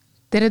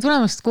Tere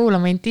tulemast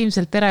kuulama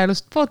Intiimselt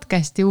eraelust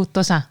podcasti uut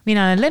osa.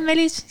 Mina olen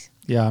Lemmelis.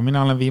 Ja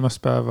mina olen viimast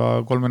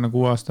päeva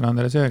 36 aastane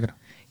Andres Jõeger.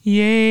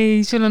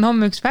 Jej, sul on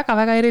homme üks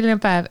väga-väga eriline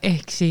päev,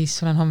 ehk siis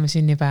sul on homme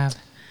sünnipäev.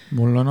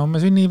 Mul on homme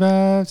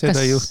sünnipäev,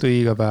 seda ei juhtu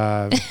iga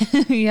päev.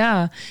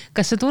 Jaa,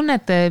 kas sa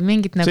tunned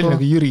mingit nagu... See oli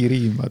nagu Jüri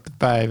Riim, vaata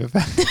päev ja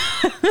päev.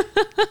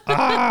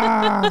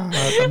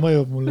 Ta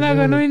mõjub mulle.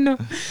 Väga nunnu.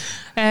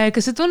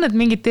 Kas sa tunned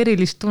mingit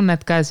erilist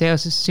tunnet ka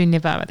seoses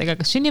sünnipäevadega?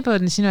 Kas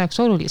sünnipäevad on sinu jaoks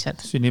olulised?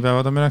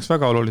 Sünnipäevad on minu jaoks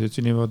väga olulised.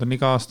 Sünnipäevad on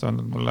iga aasta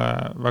olnud mulle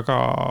väga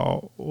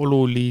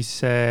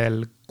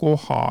olulisel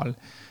kohal.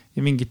 Ja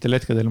mingitel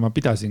hetkedel ma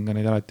pidasin ka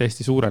neid alati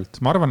hästi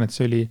suurelt. Ma arvan, et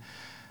see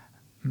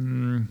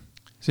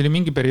oli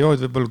mingi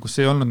periood võib-olla,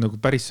 kus ei olnud nagu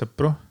päris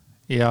sõpru.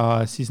 Ja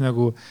siis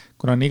nagu,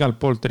 kuna on igalt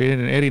poolt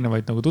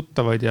erinevaid nagu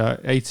tuttavaid ja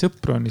häid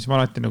sõpru on, siis ma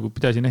alati nagu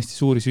pidasin hästi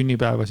suuri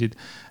sünnipäevasid,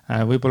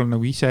 võib-olla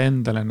nagu ise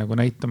endale nagu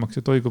näitamaks,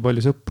 et oi, kui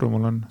palju sõpru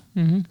mul on.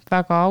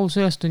 Väga aus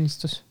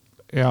ülestunnistus.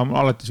 Ja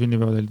alati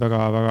sünnipäevad olid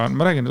väga,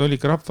 ma räägin, et oli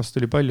ikka rahvast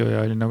oli palju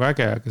ja oli nagu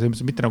äge, aga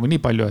see mitte nagu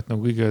nii palju, et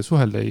nagu kõige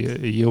suhelda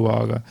ei jõua,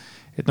 aga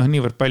et noh,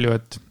 niivõrd palju,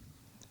 et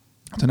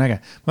see on äge.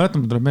 Ma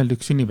mäletan, mul tuleb meelde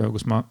üks sünnipäev,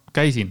 kus ma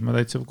käisin, ma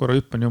täitsa korra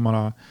hüppan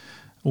jumala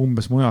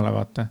umbes mujale,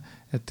 vaata.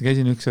 Et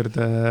käisin ükskord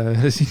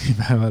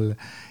sünnipäeval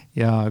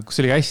ja kus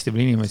oli hästi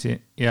palju inimesi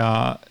ja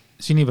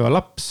sünnipäeva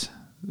laps,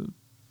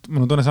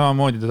 mul on tunne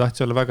samamoodi, ta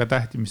tahtis olla väga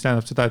tähti, mis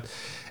tähendab seda,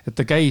 et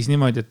ta käis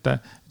niimoodi, et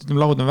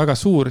laud on väga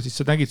suur, siis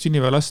sa nägid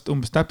sünnipäeva last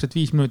umbes täpselt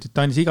 5 minutit,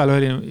 ta andis igale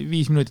ühele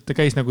 5 minutit, ta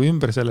käis nagu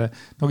ümber selle,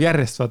 nagu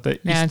järjest vaata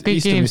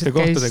istumiste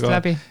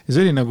kohtadega. Ja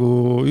see oli nagu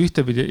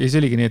ühtepidi, ja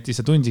see oligi nii, et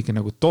sa tundsidki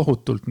nagu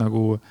tohutult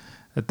nagu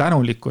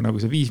tänulikku, nagu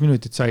see 5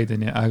 minutit said,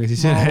 aga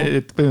siis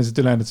et põhimõtteliselt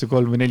ülejäänud see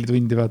 3 või 4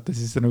 tundi vaata,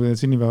 siis nagu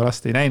sünnipäeva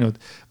last ei näinud.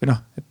 Või noh,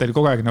 et ta oli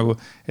kogu aeg nagu,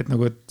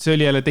 et see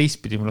oli jälle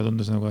teistpidi, mulle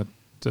tundus nagu,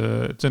 et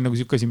see on nagu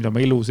siuke asi, mida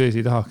ma elu sees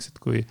ei tahaks,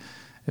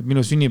 et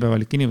minu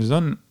sünnipäevalik inimesed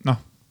on,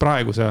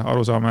 praeguse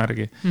arusaama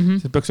järgi.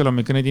 See peaks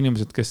olema ikka need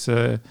inimesed, kes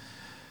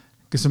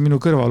on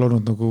minu kõrval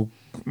olnud nagu,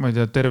 ma ei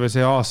tea, terve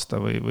see aasta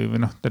või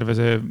terve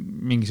see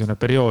mingisugune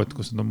periood,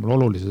 kus nad on mul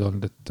olulised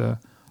olnud, et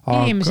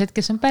inimesed,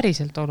 kes on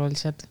päriselt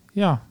olulised.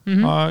 Ja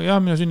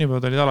minu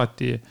sünnipäevad olid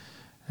alati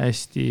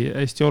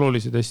hästi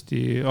olulised, hästi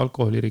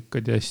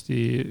alkoholirikkad ja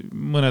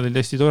mõned olid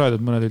hästi toredad,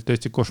 mõned olid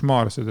hästi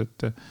košmaarsed.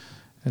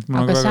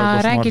 Aga sa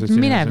räägid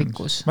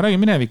minevikus? Ma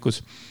räägin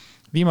minevikus.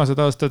 Viimased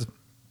aastad,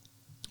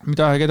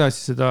 mida aeg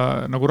edasi seda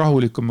nagu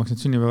rahulikumaks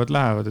need sünnipäevad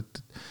lähevad,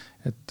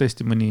 et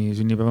tõesti mõni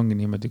sünnipäev ongi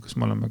niimoodi, kus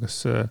me oleme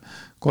kas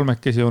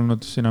kolmekesi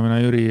olnud, sina,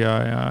 mina, Jüri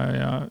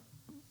ja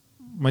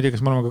ma ei tea,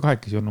 kas me oleme ka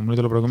kahekesi olnud, mul ei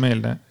tule praegu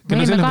meelde. Me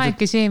olime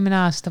kahekesi eelmine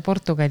aasta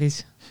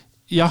Portugalis.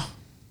 Jah.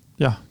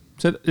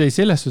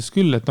 Selles suhtes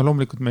küll, et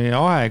loomulikult meie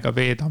aega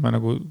veedame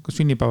nagu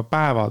sünnipäeva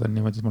päevad on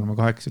niimoodi, et me oleme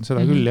kahekesi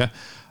seda küll,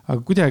 aga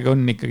kuidagi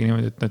on ikkagi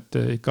niimoodi, et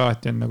ikka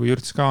alati on nagu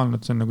jürts ka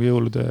olnud, see on nagu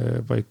jõulude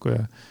paiku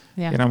ja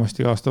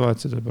enamasti ka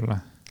aastavahetused võib-olla.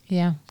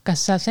 Jah,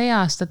 kas sa see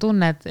aasta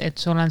tunned, et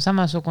sul on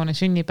samasugune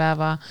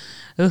sünnipäeva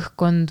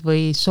õhkkond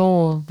või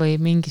soov või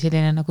mingi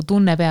selline nagu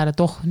tunne peale,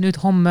 et nüüd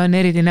homme on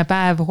eriline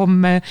päev,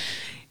 homme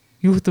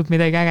juhtub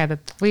midagi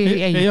ägedat või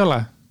ei? Ei ole.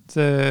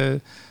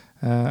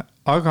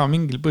 Aga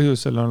mingil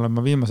põhjusel olen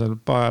ma viimasel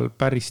päeval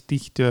päris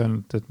tihti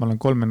öelnud, et ma olen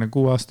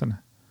 36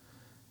 aastane.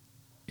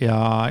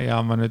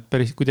 Ja ma nüüd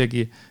päris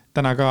kuidagi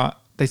täna ka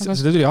seda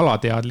tuli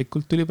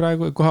alateadlikult tuli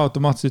praegu, kohe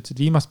automaatselt ütlesid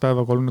viimast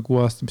päeva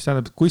 36 aastat, mis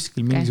tähendab, et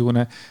kuskil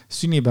mingisugune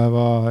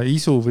sünnipäeva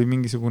isu või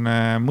mingisugune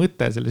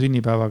mõte selle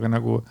sünnipäevaga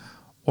nagu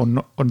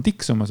on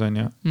tiksumas, on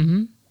ju.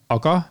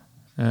 Aga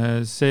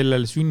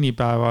sellel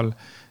sünnipäeval,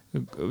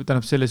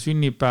 tähendab selle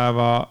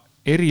sünnipäeva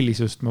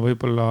erilisust ma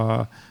võib-olla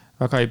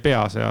väga ei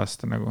pea see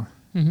aasta nagu.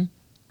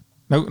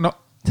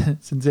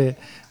 See on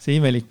see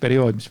imelik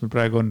periood, mis meil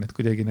praegu on, et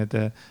kuidagi need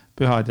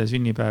pühad ja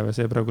sünnipäeva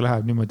see praegu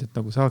läheb niimoodi, et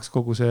nagu saaks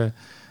kogu see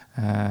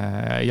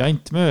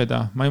jant mööda,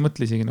 ma ei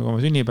mõtle isegi nagu oma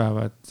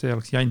sünnipäeva, et see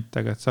oleks jant,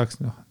 aga et saaks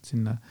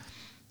sinna,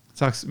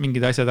 saaks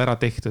mingid asjad ära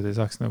tehtud ja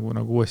saaks nagu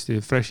uuesti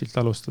freshilt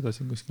alustada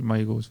siin kuskil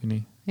maikuus või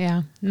nii.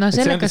 Ja,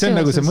 see on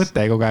nagu see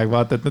mõte kogu aeg,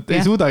 vaata, et nad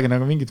ei suudagi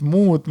nagu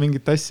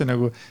mingit asja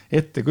nagu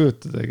ette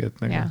kujutadagi,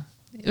 et nagu.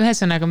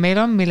 Ühesõnaga, meil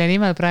on, mille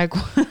nimel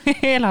praegu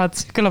elad,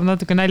 see kõlab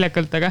natuke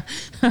naljakalt,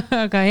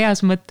 aga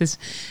heas mõttes,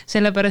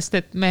 sellepärast,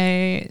 et me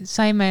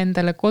saime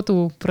endale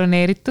kodu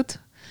broneeritud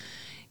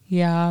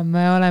ja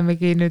me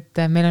olemegi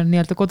nüüd, meil on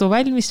nii-öelda kodu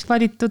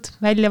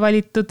välja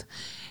valitud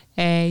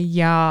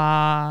ja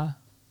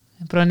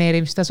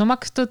broneerimistasu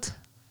makstud.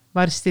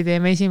 Varsti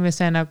teeme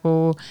esimese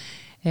nagu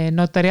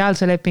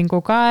notariaalse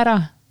lepingu ka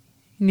ära.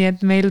 Nii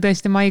et meil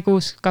tõesti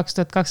maikuus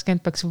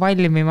 2020 peaks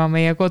valmima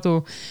meie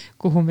kodu,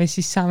 kuhu me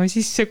siis saame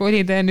sisse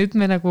kolida ja nüüd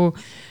me nagu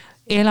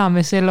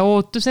elame selle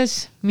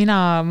ootuses.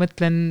 Mina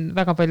mõtlen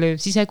väga palju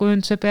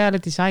sisekujunduse peale,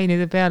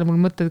 disainide peale,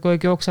 mul mõtted kogu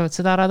aeg jooksevad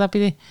seda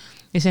radapidi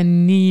ja see on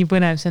nii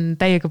põnev, see on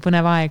täiega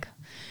põnev aeg.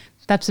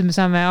 Täpselt me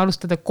saame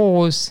alustada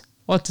koos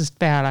otsast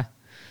peale.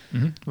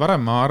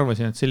 Varem ma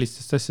arvasin, et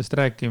sellistest asjast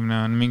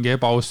rääkimine on mingi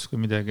ebausk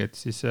või midagi, et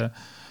siis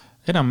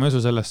enam ma ei usu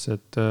sellesse,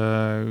 et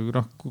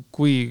noh,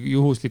 kui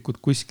juhuslikult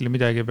kuskil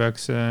midagi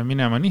peaks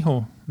minema nihu,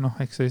 noh,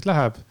 eks see siis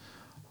läheb,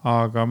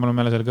 aga ma olen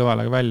meile selle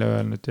kõvalega välja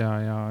öelnud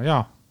ja.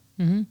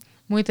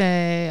 Muide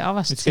It's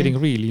avastasin. getting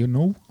real, you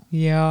know.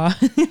 Jaa,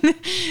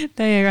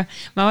 täiega.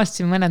 Ma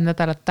avastasin mõned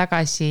nädalad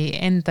tagasi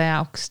enda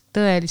jaoks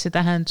tõelise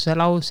tähenduse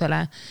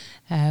lausele.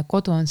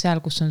 Kodu on seal,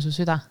 kus on su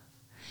süda.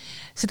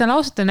 Seda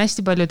lauset on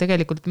hästi palju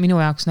tegelikult minu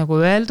jaoks nagu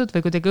öeldud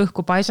või kuidagi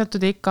õhku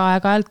paisatud ikka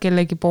aeg-ajalt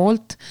kellegi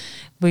poolt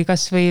või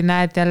kas või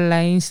näed jälle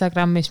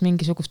Instagramis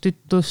mingisugust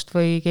ütlust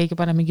või keegi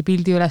paneb mingi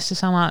pildi üles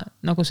sama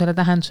nagu selle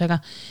tähendusega.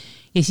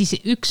 Ja siis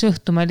üks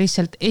õhtu ma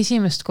lihtsalt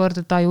esimest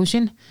korda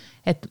tajusin,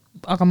 et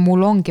aga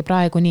mul ongi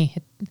praegu nii,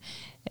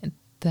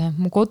 et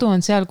mu kodu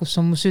on seal, kus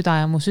on mu süda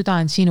ja mu süda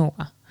on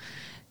sinuga.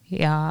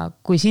 Ja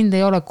kui sind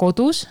ei ole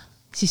kodus,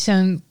 siis see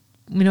on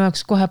minu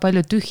jaoks kohe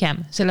palju tühjem,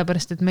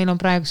 sellepärast, et meil on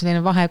praegu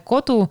selline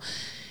vahekodu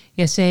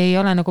ja see ei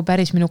ole nagu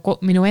päris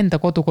minu enda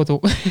kodu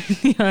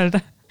nii öelda.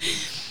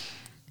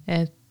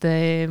 Et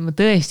ma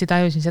tõesti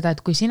tajusin seda,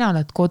 et kui sina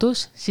oled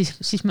kodus,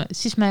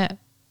 siis me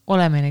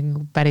oleme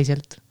nagu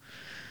päriselt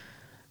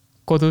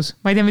kodus.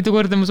 Ma ei tea, mitu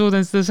korda ma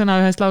suudan seda sõna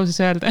ühes lauses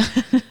öelda.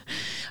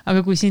 Aga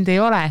kui sind ei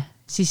ole,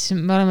 siis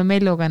me oleme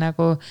Melluga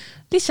nagu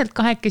lihtsalt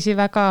kahekesi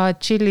väga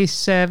chillis,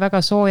 väga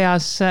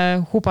soojas,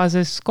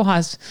 hubases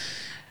kohas,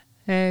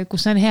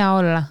 kus on hea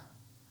olla.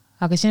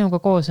 Aga sinuga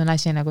koos on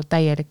asi nagu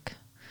täielik.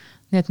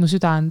 Nii et mu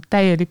süda on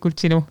täielikult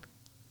sinu.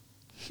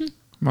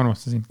 Ma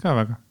armastan sind ka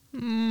väga.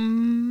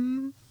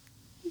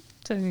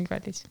 See on nii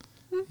kallis.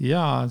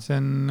 Ja see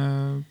on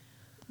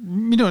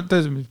minu,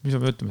 mis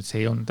ma ütleme, et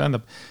see on,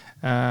 tähendab,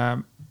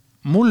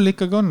 mul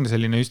ikkagi on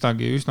selline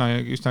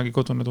üsnagi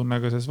kodune tunne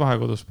ka selles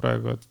vahekodus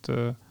praegu, et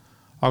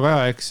aga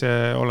eks see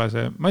ole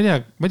see, ma ei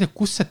tea,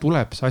 kus see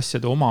tuleb, see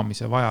asjade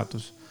omamise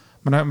vajadus.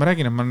 Ma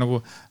räägin, et ma nagu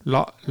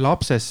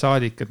lapsest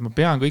saadik, et ma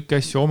pean kõiki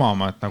asju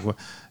omama, et nagu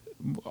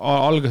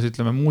algas,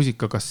 ütleme,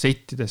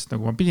 muusikakassettidest,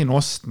 nagu ma pidin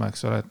ostma,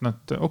 eks ole,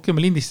 et okei,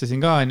 ma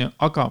lindistasin ka,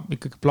 aga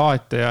ikkagi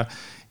plaate ja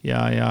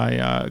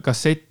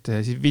kassette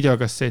ja siis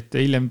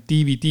videokassette, hiljem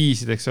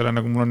DVD-sid, eks ole,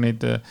 nagu mul on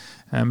neid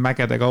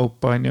mägede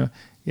kaupa,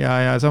 ja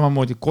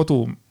samamoodi kodu,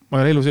 ma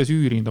ei ole elu sees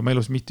üürinud oma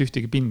elus mitte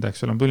ühtegi pinda, eks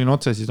ole, ma tulin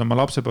otse siis oma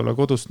lapsepõlve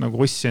kodust nagu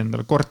ossi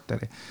endale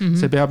korteri.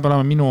 See peab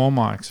olema minu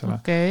oma, eks ole.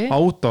 Okay.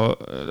 Auto,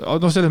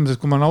 no selles mõttes,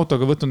 kui ma olen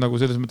autoga võtnud nagu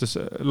selles mõttes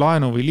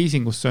laenu või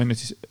liisingusse on,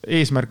 siis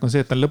eesmärk on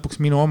see, et ta on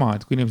lõpuks minu oma,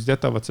 et kui inimesed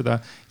jätavad seda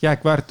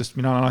jääkväärtust,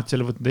 mina olen alati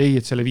selle võtnud,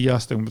 et selle 5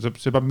 aastaga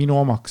see peab minu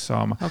omaks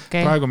saama.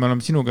 Okay. Praegu me oleme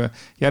sinuga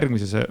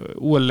järgmises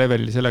uuel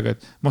levelil sellega,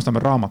 et me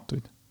ostame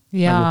raamatuid.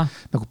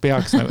 Nagu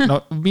peaks,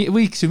 no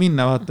võiks ju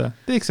minna, vaata,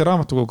 teeks see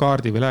raamatukogu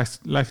kaardi või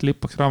läheks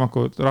lippaks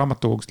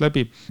raamatukogust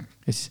läbi.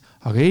 Ja siis,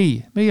 aga ei,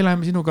 meie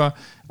läheme sinuga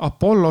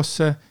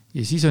Apollosse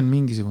ja siis on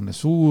mingisugune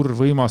suur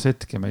võimas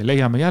hetk ja me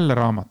leiame jälle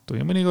raamatu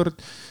ja mõnikord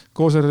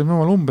kooserdame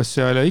omal umbes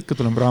seal ja ikka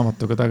tuleme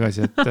raamatuga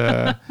tagasi, et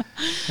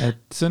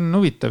see on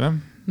huvitav, jah.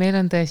 Meil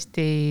on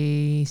tõesti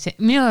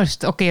minu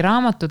arust,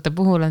 raamatute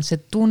puhul on see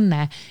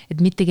tunne, et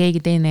mitte keegi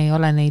teine ei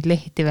ole neid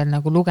lehti veel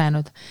nagu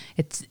lugenud.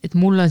 Et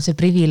mul on see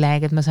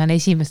privileeg, et ma saan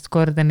esimest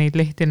korda neid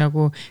lehti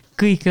nagu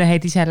kõik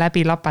lehed ise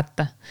läbi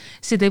lapata.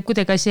 See teeb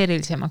kuidagi asja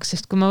erilisemaks,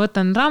 sest kui ma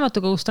võtan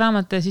raamatukogust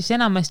raamate, siis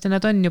enamasti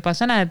nad on juba,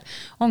 sa näed,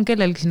 on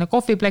kellelgi sinna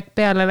kohviplekk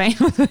peale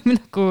läinud või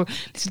nagu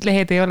lihtsalt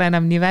lehed ei ole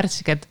enam nii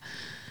värsked.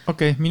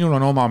 Okei, minul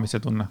on omamise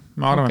tunne.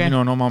 Ma arvan,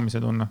 minul on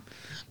omamise tunne.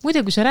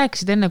 Muide, kui sa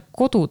rääkisid enne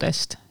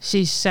kodudest,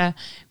 siis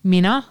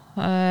mina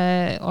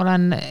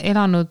olen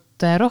elanud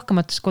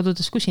rohkemates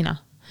kodudes kui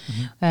sina.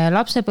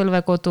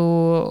 Lapsepõlvekodu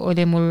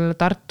oli mul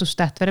Tartus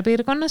Tähtvere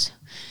piirkonnas.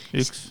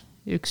 Üks.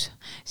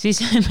 Siis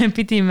me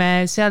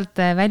pidime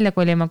sealt välja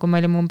kolima, kui ma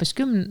olin umbes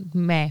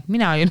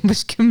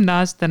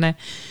 10-aastane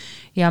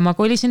ja ma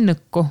kolisin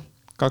Nõkku.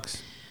 2.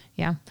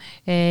 Ja.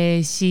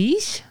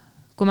 Siis,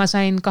 kui ma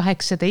sain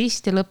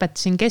 18 ja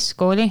lõpetasin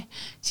keskkooli,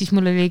 siis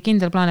mul oli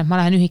kindel plaan, et ma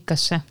lähen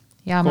ühikasse.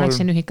 Ja ma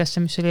läksin ühikasse,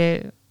 mis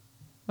oli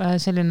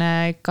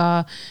selline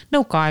ikka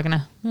nõukaaegne,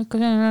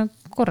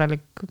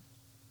 korralik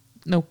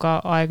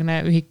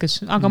nõukaaegne ühikas,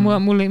 aga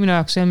minu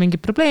jaoks ei ole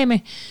mingit probleemi,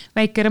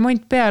 väike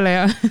remont peale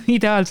ja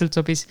ideaalselt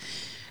sobis.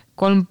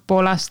 3,5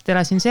 aastat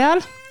elasin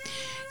seal,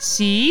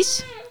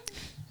 siis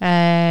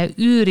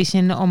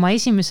üürisin oma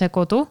esimese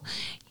kodu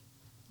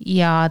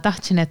ja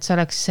tahtsin, et see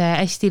oleks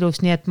hästi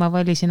ilus, nii et ma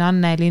valisin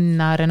Anne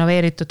linna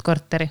renoveeritud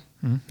korteri.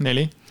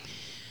 4.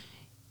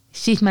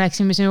 Siis me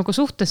läksime sinuga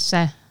suhtesse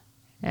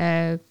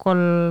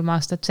 3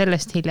 aastat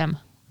sellest hiljem,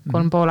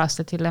 3,5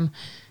 aastat hiljem.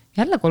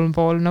 Jälle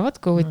 3,5, no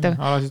võtku huvitav.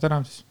 Alasi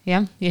tänav siis.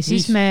 Ja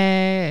siis me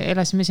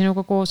elasime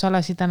sinuga koos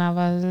Alasi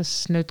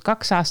tänavas nüüd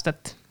 2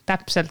 aastat.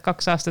 Täpselt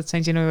 2 aastat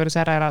sain sinu juures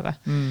ära elada.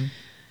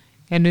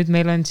 Ja nüüd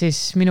meil on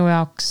siis minu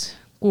jaoks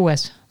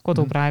 6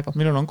 kodu praegu.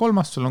 Minul on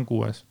 3, sul on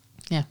 6.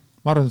 Ja.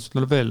 Ma arvan, et sul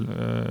tuleb veel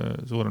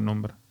suurem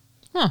number.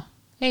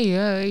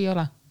 Ei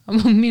ole.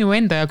 Minu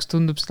enda jaoks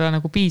tundub seda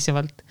nagu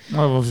piisavalt.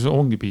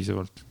 Ongi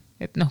piisavalt.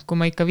 Et kui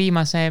ma ikka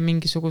viimase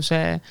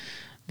mingisuguse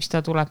mis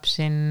ta tuleb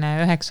siin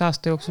 9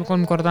 aasta jooksul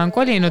 3 korda on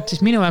kolinud,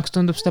 siis minu jaoks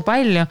tundub seda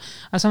palju,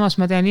 aga samas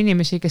ma tean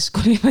inimesi, kes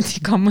kolivad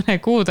iga mõne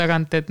kuu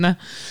tagant, et noh.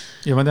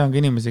 Ja ma tean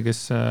ka inimesi,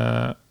 kes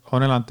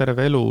on elanud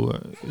terve elu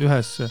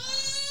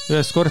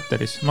ühes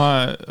korteris. Ma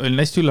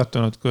olin hästi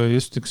üllatunud, kui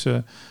just üks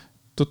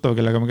tuttav,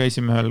 kellega me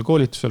käisime ühel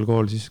koolitusel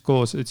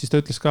koos, et siis ta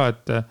ütles ka,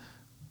 et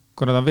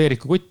kuna ta on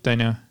Veeriku kutt,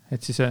 on ju,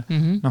 et siis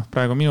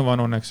praegu minu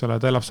vanune, eks ole,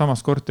 ta elab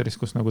samas korteris,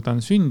 kus nagu ta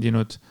on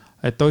sündinud,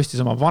 et ta ostis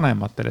oma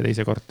vanematele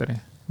teise korteri.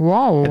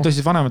 Wow. Et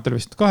ostis vanematele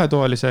vist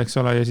 2-toalise, eks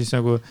ole, ja siis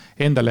nagu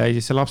endale jäi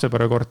siis see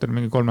lapsepere korter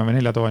mingi 3 või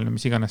 4-toaline,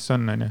 mis iganes see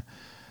on, ju.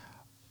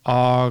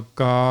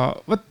 Aga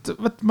võt,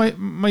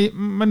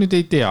 ma nüüd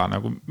ei tea,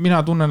 nagu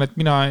mina tunnen, et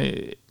mina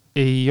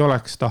ei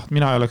oleks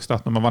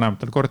tahtnud oma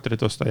vanematel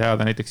korterit osta,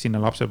 jääda näiteks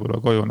sinna lapsepõlve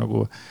koju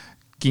nagu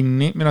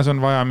kinni. Mina see on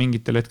vaja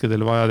mingitel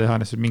hetkedel vaja teha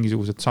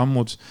mingisugused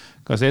sammud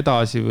kas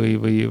edasi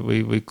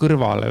või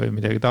kõrvale või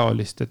midagi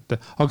taolist.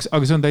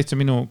 Aga see on täitsa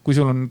kui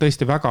sul on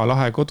tõesti väga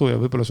lahe kodu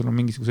ja võib-olla sul on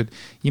mingisugused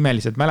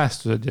imelised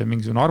mälestused ja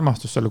mingisugune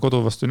armastus selle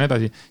kodu vastu ja nii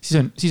edasi,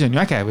 siis on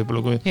ju äge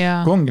võib-olla, kui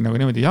ongi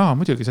nagu niimoodi,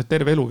 muidugi sa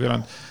terve elu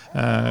elanud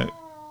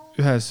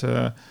ühes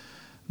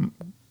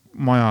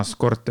majas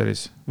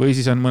korteris või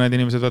siis on mõned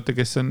inimesed, vaata,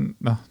 kes on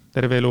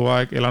terve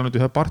eluaeg elanud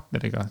ühe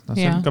partneriga.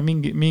 See on ka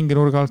mingi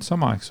nurga alt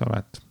sama, eks ole,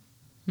 et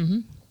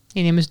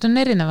inimesed on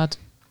erinevad.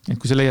 Et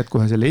kui sa leiad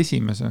kohe selle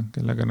esimese,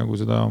 kellega nagu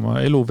seda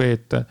oma elu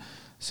veeta,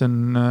 see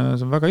on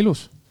väga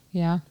ilus.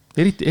 Ja.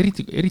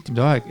 Eriti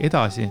mida aeg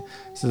edasi,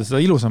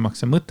 seda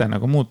ilusamaks see mõte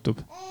nagu muutub.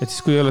 Et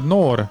siis kui oled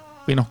noor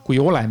või kui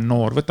olen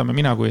noor, võtame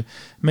mina kui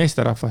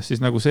meesterahvas,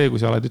 siis nagu see,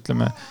 kui sa oled,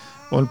 ütleme,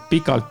 olnud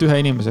pikalt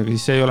ühe inimesega,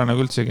 siis see ei ole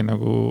nagu üldsegi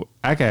nagu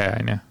äge,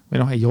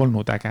 või ei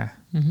olnud äge.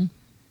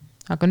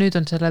 Aga nüüd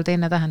on sellel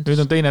teine tähendus.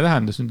 Nüüd on teine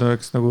tähendus. Nüüd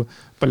oleks nagu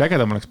palju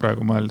ägedam oleks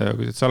praegu mõelda,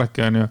 kui sa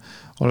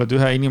oled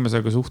ühe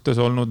inimesega suhtes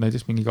olnud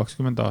näiteks mingi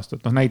 20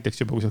 aastat.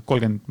 Näiteks juba, kui sa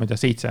oled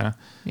 37.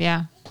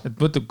 Yeah. Et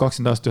võtab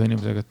 20 aastat ühe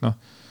inimesega, et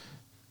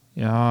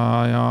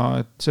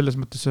ja et selles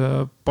mõttes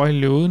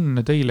palju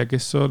õnne teile,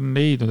 kes on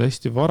leidnud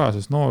hästi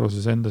varases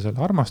nooruses enda selle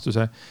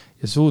armastuse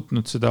ja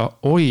suutnud seda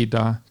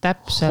hoida.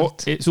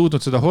 Täpselt.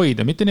 Suutnud seda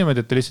hoida, mitte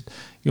niimoodi, et te lihtsalt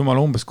jumala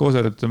umbes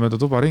kooserete mööda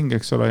tuba ringi,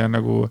 eks ole, ja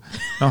nagu,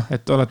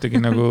 et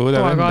oletegi nagu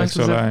õdevend,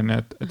 eks ole,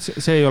 et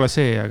see ei ole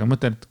see, aga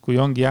mõtlen, et kui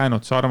ongi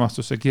jäänud see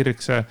armastus, see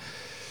kirg,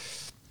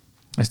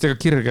 sest ega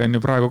kirge on ju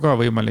praegu ka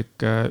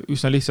võimalik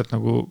üsna lihtsalt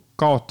nagu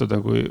kaotada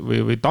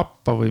või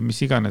tappa või mis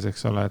iganes,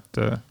 eks ole,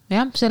 et.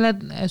 Jah, selle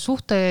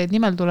suhte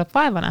nimel tuleb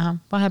vaeva näha,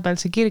 vahepeal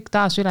see kirg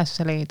taas üles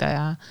leida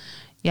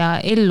ja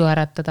ellu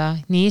äratada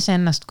nii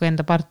iseennast kui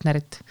enda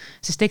partnerit,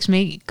 sest eks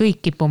me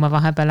kõik kipume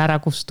vahepeal ära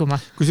kustuma.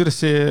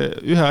 Kusjuures see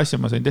ühe asja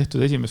ma sain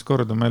tehtud esimest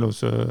korda oma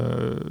elus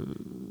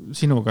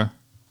sinuga.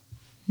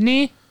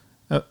 Nii?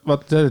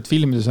 Vaata, tead, et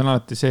filmides on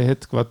alati see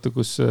hetk, vaata,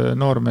 kus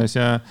noormees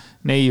ja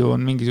neiu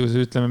on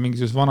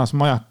mingisuguses vanas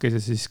majakes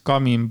ja siis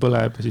kamin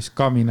põleb ja siis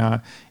kamina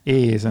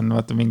ees on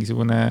vaata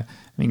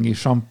mingi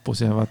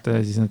šampus ja vaata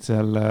ja siis nad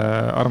seal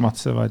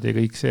armatsevad ja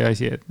kõik see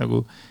asi,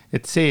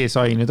 et see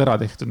sai nüüd ära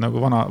tehtud nagu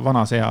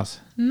vanas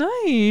eas.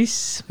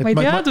 Nice! Ma ei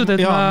teadnud,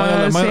 et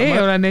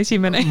see olen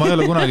esimene. Ma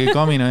ei ole kunagi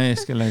kamina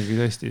ees kellegi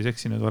tõesti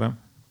seksinud varem.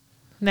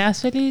 Jah,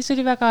 see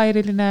oli väga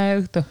eriline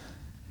õhtu.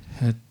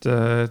 Et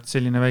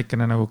selline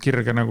väikene nagu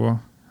kirge nagu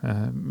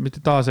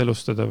mitte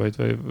taaselustada, vaid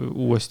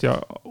uues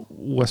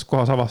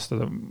kohas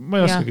avastada.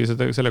 Ma ei oskagi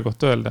selle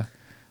kohta öelda.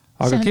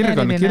 Aga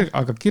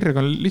kirg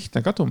on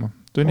lihtne kaduma.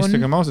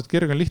 Tunnistagem ausalt,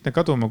 kirg on lihtne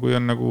kaduma, kui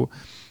on nagu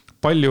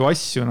palju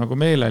asju nagu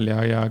meelel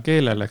ja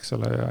keelel, eks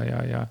ole,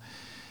 ja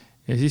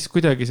siis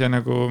kuidagi see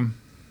nagu.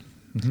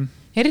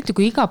 Eriti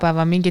kui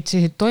igapäeva mingid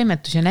sellised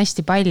toimetusi on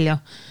hästi palju.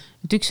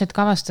 Et üks hetk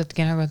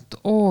avastadki nagu, et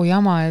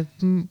jama,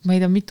 et ma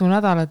ei tea, mitu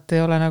nädalat ei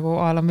ole nagu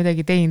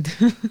midagi teinud.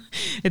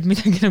 Et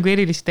midagi nagu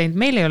erilist teinud.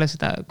 Meil ei ole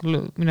seda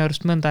minu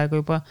arust mõnda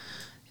aega juba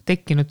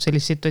tekkinud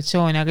sellist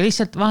situatsiooni, aga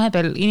lihtsalt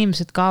vahepeal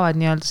inimesed kaavad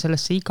nii-öelda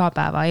sellesse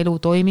igapäeva elu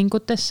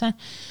toimingutesse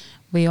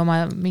või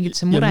oma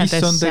mingitesse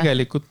muredesse. Ja mis on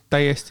tegelikult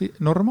täiesti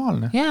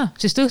normaalne. Jaa,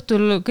 sest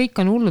õhtul kõik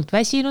on hullult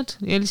väsinud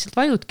ja lihtsalt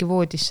vajudki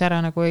voodisse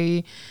ära, nagu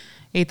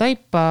ei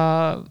taipa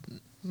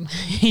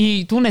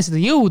ei tunne seda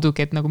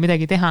jõudugi, et nagu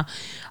midagi teha.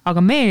 Aga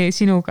me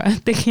sinuga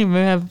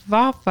tegime ühe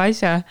vahva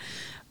asja,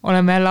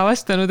 oleme jälle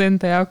avastanud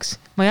enda jaoks.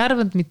 Ma ei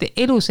arvanud mitte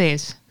elu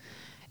sees,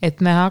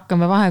 et me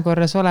hakkame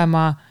vahekorras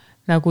olema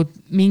nagu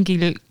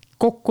mingil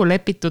kokku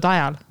lepitud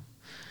ajal.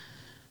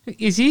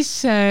 Ja siis,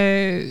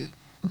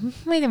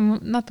 ma ei tea,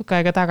 natuke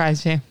aega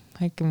tagasi,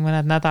 äkki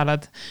mõned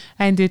nädalad,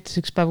 Andi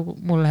ütles üks päev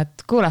mulle,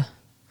 et kuule,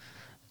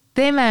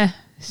 teeme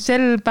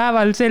sel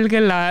päeval, sel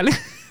kellaajal.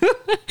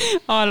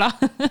 Ala.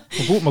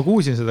 Ma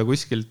kuulsin seda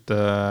kuskilt,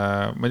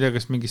 ma ei tea,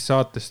 kas mingist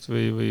saatest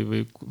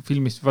või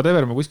filmist,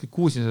 whatever, ma kuskilt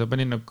kuulsin seda,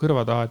 panin nagu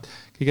kõrva taha, et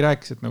keegi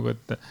rääkis, et nagu,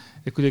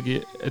 et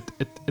kuidagi,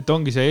 et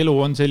ongi see elu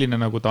on selline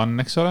nagu ta on,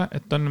 eks ole,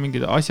 et on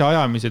mingid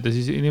asjaajamised ja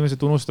siis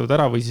inimesed unustavad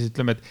ära või siis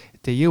ütleme,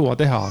 et ei jõua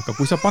teha, aga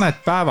kui sa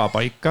paned päeva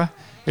paika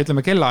ja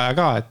ütleme kellaaja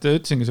ka, et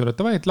ütlesingi sulle,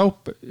 et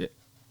laup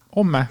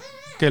homme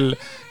kell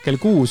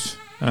 6,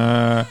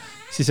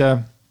 siis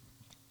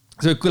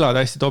see võib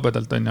kõlada hästi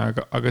tobedalt on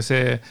ju, aga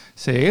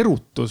see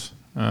erutus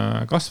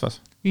kasvas.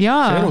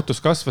 Jaa. See erutus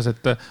kasvas,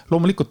 et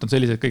loomulikult on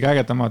sellised kõige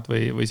ägedamad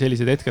või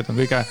sellised hetked on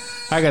kõige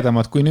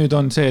ägedamad, kui nüüd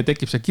on see,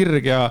 tekib see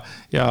kirg ja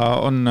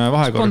on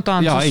vahekord.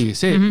 Ja ei,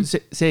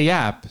 see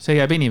jääb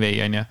anyway,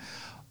 on ju.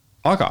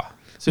 Aga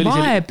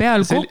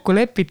vahepeal kokku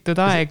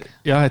lepitud aeg.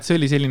 Jah, et see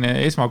oli selline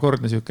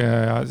esmakordne siuke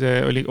ja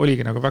see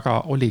oligi nagu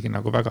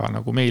väga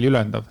nagu meil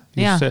ülendav.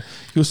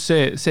 Just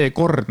see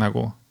kord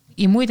nagu.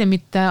 Ja muide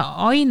mitte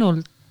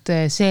ainult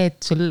see,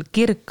 et sul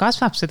kirg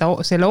kasvab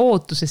selle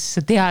ootuses,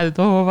 sa tead, et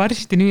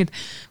varsti nüüd,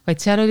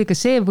 vaid seal oli ka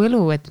see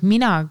võlu, et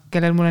mina,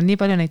 kellel mul on nii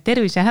palju neid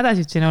tervise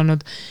hädasid siin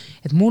olnud,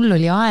 et mul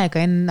oli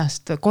aega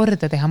ennast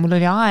korda teha, mul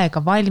oli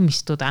aega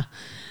valmistuda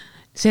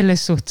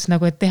selles suhtes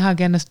nagu, et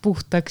tehagi ennast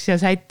puhtaks ja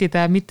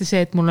sättida, mitte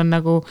see, et mul on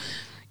nagu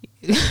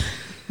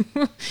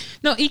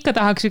no ikka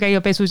tahaks ju käia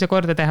pesus ja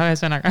korda teha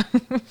ühesõnaga.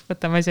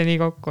 Võtame asja nii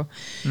kokku.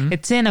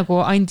 Et see nagu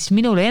andis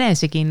minule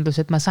enesekindlus,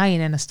 et ma sain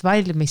ennast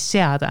valmis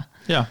seada.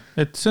 Ja,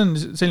 et see on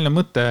selline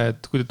mõte,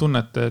 et kui te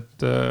tunnete,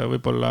 et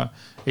võib-olla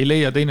ei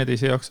leia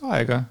teineteise jaoks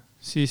aega,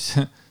 siis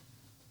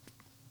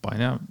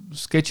pane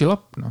schedule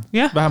up. No.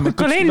 Jah,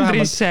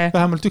 kalendrisse.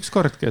 Vähemalt üks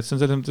kordki, et see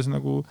on selles mõttes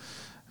nagu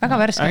väga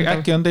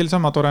värskendav. Äkki on teil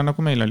sama tore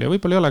nagu meil oli ja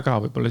võib-olla ei ole ka,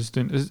 võib-olla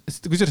siis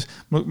kusjuures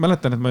ma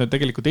mäletan, et ma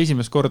tegelikult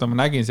esimest korda ma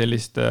nägin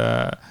sellist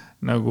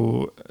nagu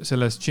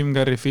selles Jim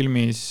Carrey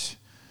filmis,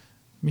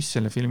 mis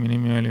selle filmi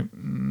nimi oli?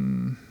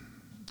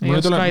 Mul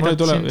ei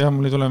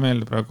tule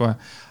meelde praegu kohe,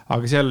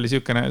 aga seal oli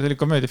siukene, see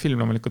oli komöödiafilm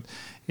loomulikult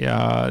ja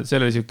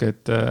seal oli siuke,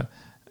 et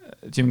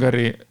Jim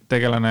Carrey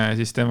tegelane,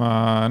 siis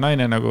tema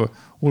naine nagu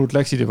hullult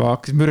läksid juba,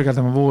 hakkas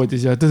mürgeldama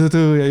voodis ja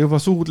ja juba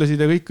suudlesid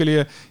ja kõik oli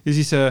ja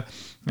siis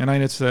ja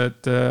naine ütles,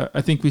 et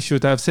I think we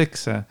should have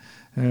sex.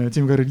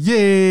 Jim Carrey,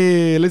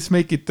 let's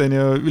make it on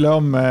ju üle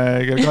homme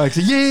kell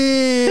 8,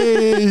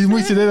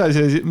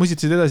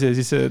 mussitasid edasi ja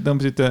siis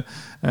tõmbasid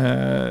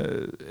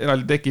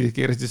eraldi tekid,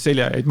 keerasid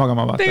selja ja jäid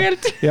magama vaata.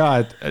 Ja,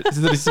 et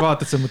seda siis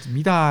vaatad, sa mõtled,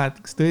 mida,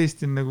 et kas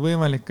tõesti on nagu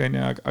võimalik on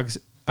ja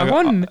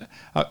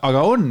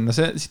aga on, no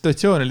see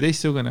situatsioon oli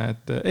teistsugune,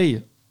 et ei,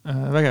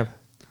 vägev.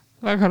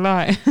 Väga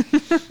lahe.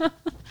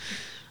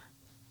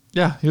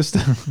 Jah, just.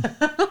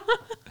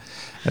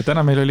 Ja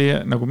täna meil oli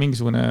nagu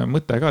mingisugune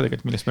mõte ka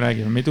tegelikult, millest me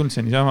räägime. Me ei tulnud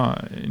see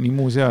nii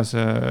muu seas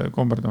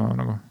komberdama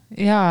nagu.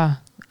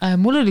 Jaa,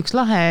 mul oli üks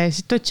lahe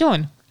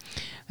situatsioon.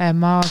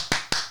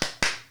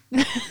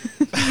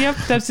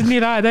 Jah, täpselt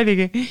nii lahe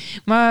oligi.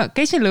 Ma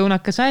käisin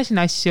lõunakas, ajasin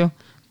asju,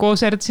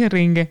 kooserdasin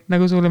ringi,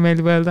 nagu sulle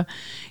meeldib öelda.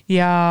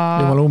 Ja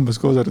ma umbes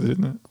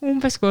kooserdasin.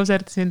 Umbes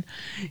kooserdasin.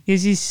 Ja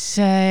siis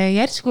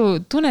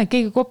järsku tunnen, et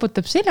keegi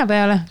koputab selja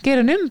peale,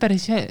 keeran ümber,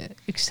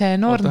 üks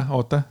noor...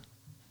 Oota.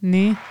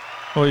 Nii.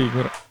 Oi,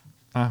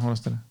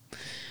 unustan.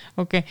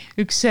 Okei.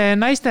 Üks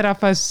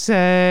naisterahvas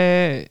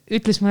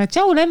ütles mulle,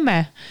 tšau lemme.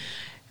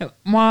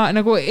 Ma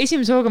nagu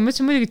esimese hooga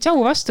mõtlesin muidugi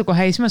tšau vastu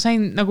kohe ja siis ma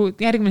sain nagu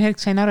järgmine hetk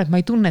sain aru, et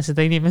ma ei tunne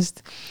seda inimest.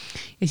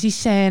 Ja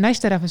siis see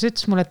naisterahvas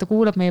ütles mulle, et ta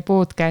kuulab meie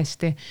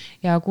podcasti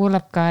ja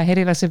kuulab ka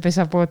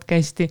Herilase-pesa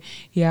podcasti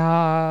ja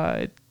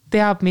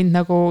teab mind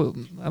nagu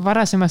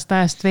varasemast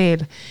ajast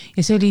veel.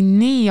 Ja see oli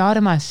nii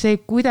armas, see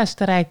kuidas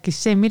ta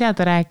rääkis, see mida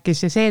ta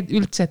rääkis ja see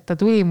üldse, et ta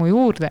tuli mu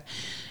juurde.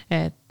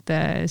 Et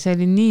see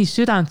oli nii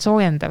südant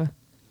soojendav.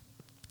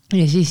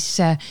 Ja siis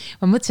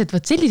ma mõtlesin, et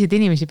võt selliseid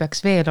inimesi peaks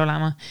veel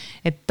olema.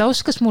 Et ta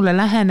oskas mulle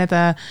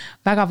läheneda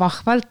väga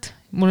vahvalt.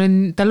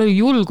 Tal oli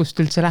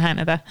julgust üldse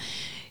läheneda.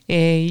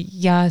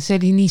 Ja see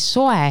oli nii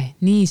soe,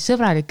 nii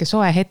sõbralik ja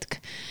soe hetk.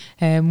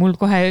 Mul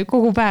kohe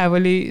kogu päev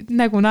oli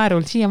nägu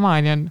naerul,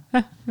 siiamaani on.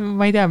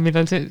 Ma ei tea,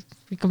 millal see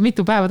ikka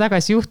mitu päeva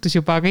tagasi juhtus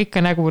juba, aga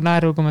ikka nägu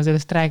naerul, kui ma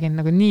sellest räägin.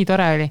 Nagu nii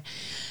tore oli.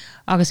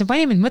 Aga see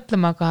pani mind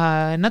mõtlema ka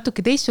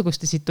natuke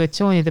teistsuguste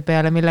situatsioonide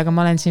peale, millega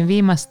ma olen siin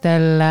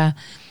viimastel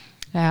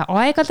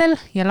aegadel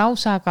ja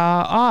lausa ka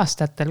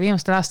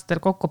viimastel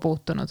aastatel kokku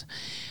puutunud.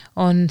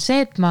 On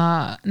see, et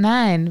ma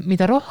näen,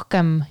 mida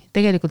rohkem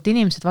tegelikult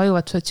inimesed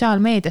vajuvad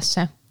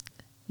sotsiaalmeediasse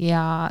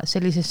ja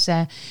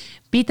sellisesse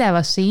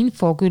pidevasse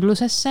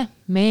infoküllusesse,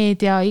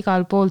 meedia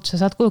igal poolt,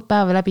 sa saad kogu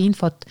päeva läbi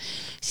infot,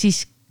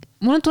 siis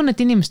mul on tunne,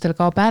 et inimestel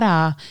kaob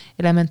ära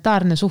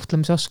elementaarne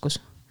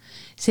suhtlemisoskus.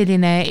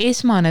 Selline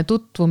esmane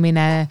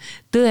tutvumine,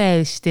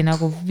 tõesti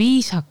nagu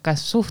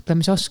viisakas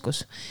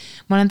suhtlemisoskus.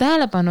 Ma olen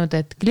tähele pannud,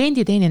 et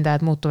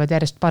klienditeenindajad muutuvad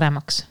järjest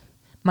paremaks.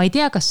 Ma ei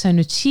tea, kas see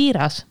on nüüd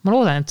siiras, ma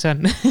loodan, et see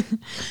on.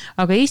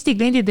 Aga Eesti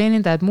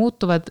klienditeenindajad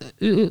muutuvad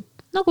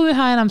nagu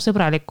üha enam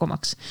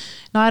sõbralikumaks.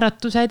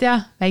 Naeratused ja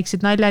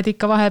väiksed naljad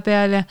ikka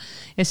vahepeal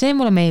ja see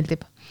mulle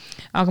meeldib.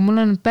 Aga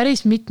mul on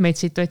päris mitmeid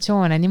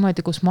situatsioone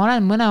niimoodi, kus ma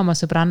olen mõne oma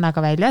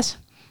sõbrannaga väljas.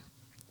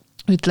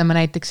 Ütleme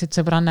näiteks, et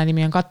sõbranna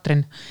nimi on Katrin.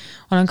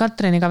 Olen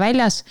Katriniga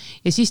väljas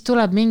ja siis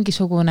tuleb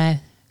mingisugune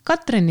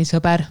Katrini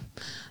sõber.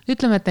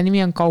 Ütleme, et ta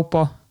nimi on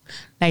Kaupo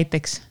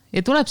näiteks.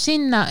 Ja tuleb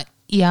sinna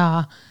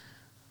ja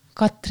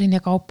Katrin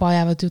ja Kaupo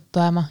ajavad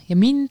juttu ajama ja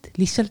mind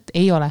lihtsalt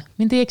ei ole.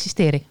 Mind ei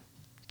eksisteeri.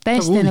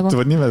 Täiesti nagu...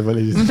 nimed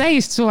valisid.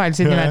 Täiesti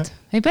suvalised nimed.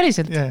 Ei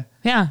päriselt.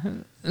 Jaa,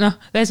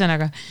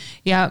 ühesõnaga.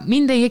 Ja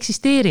mind ei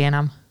eksisteeri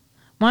enam.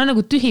 Ma olen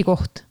nagu tühi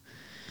koht.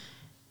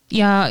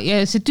 ja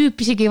see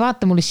tüüp isegi ei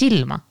vaata mulle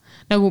silma.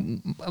 Nagu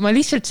ma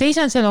lihtsalt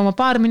seisan seal oma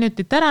paar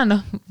minutit ära,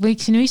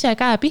 võiksin ju ise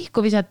käe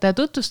pihku visata ja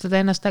tutvustada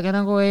ennast, aga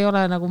nagu ei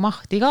ole nagu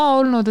mahti ka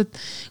olnud, et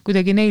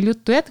kuidagi neil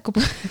juttu jätkub.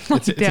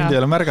 Sind ei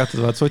ole märgatud,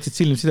 vaat sa otsid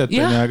silmsidet,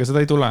 aga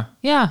seda ei tule.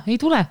 Jaa, ei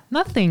tule,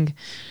 nothing.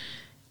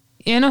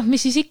 Ja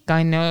mis siis ikka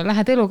on ju,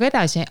 lähed eluga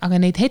edasi, aga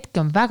neid hetki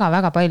on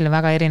väga-väga palju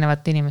väga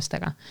erinevate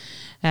inimestega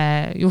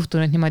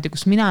juhtunud niimoodi,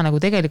 kus mina nagu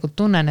tegelikult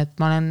tunnen, et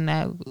ma olen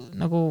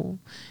nagu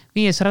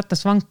 5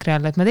 rattas vankri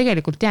all, et ma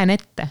tegelikult jään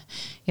ette.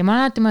 Ja ma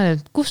alati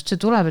mõtlen, et kust see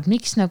tuleb, et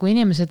miks nagu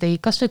inimesed ei,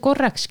 kas või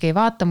korrakski ei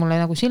vaata mulle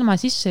nagu silma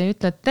sisse ja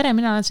ütle, et tere,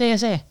 mina olen see ja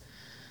see.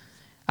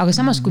 Aga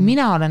samas, kui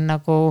mina olen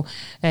nagu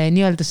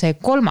nii-öelda see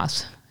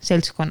kolmas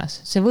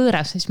seltskonnas, see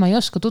võõras, siis ma ei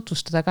oska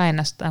tutvustada ka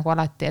ennast nagu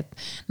alati, et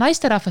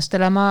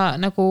naisterahvastele ma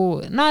nagu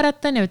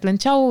naeratan ja ütlen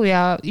tšau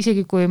ja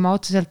isegi kui ma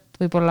otseselt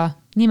võib-olla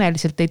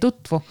nimeliselt ei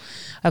tutvu,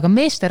 aga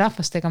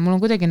meesterahvastega mul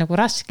on kuidagi nagu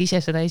raske ise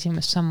seda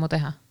esimest sammu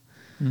teha.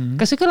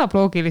 Kas see kõlab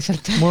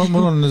loogiliselt?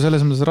 Mul on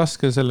selles mõttes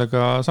raske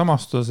sellega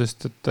samastuda,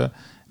 sest et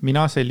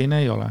mina selline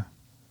ei ole.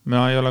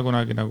 Mina ei ole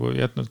kunagi nagu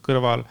jätnud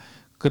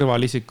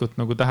kõrvalisikut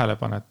nagu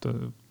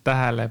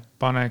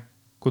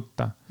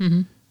tähelepanekuta.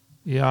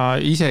 Ja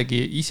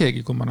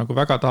isegi kui ma nagu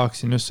väga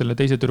tahaksin just selle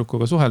teise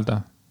tüdrukuga suhelda,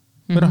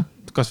 või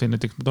kas või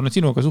näiteks ma tunnen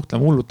sinuga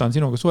suhtlema, hullutan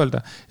sinuga suhelda,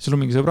 sul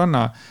on mingi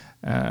sõbranna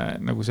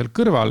nagu seal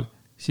kõrval,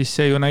 siis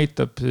see ju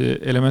näitab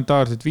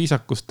elementaarset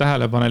viisakust,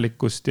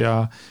 tähelepanelikkust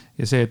ja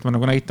see, et ma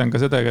nagu näitan ka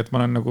seda, et ma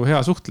olen nagu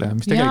hea suhtleja,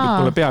 mis tegelikult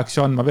mulle peaks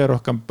ju andma veel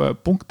rohkem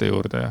punkte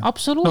juurde.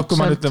 Absoluutselt. Kui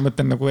ma nüüd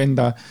mõtlen nagu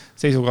enda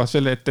seisukohast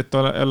veel, et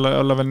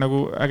olla veel nagu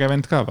äge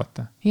vend ka,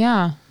 vaata.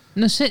 Jaa.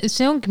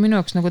 See ongi minu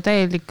jaoks nagu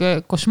täielik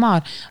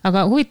košmaar,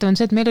 aga huvitav on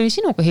see, et meil oli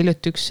sinuga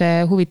hiljuti üks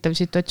huvitav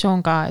situatsioon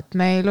ka, et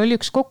meil oli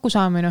üks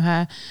kokkusaamine ühe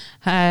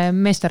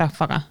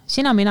meesterahvaga,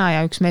 sina, mina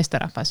ja üks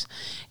meesterahvas.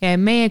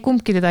 Meie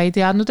kumbki teda ei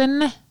teadnud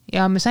enne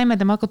ja me saime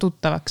temaga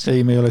tuttavaks.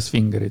 Ei, me ei ole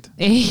svingerid.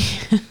 Ei,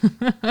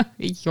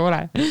 ei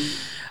ole.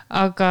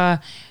 Aga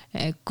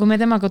kui me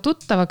temaga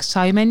tuttavaks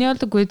saime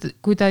nii-öelda,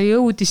 kui ta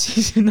jõudis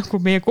siis nagu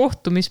meie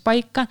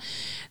kohtumispaika,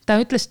 ta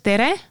ütles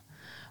tere,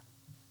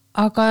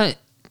 aga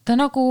ta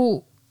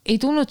nagu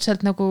ei tulnud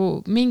sealt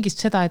nagu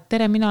mingist seda, et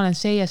tere, mina olen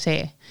see ja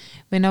see.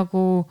 Või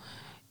nagu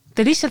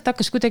ta lihtsalt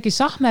hakkas kuidagi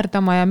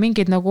sahmerdama ja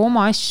mingid nagu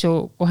oma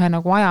asju kohe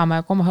nagu ajama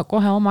ja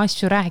kohe oma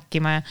asju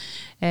rääkima.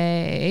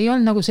 Ei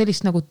olnud nagu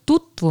sellist nagu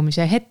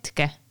tutvumise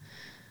hetke,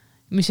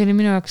 mis oli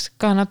minu jaoks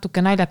ka natuke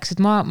naljakas,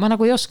 et ma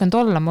nagu ei oskanud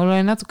olla, mul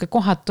oli natuke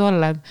kohatu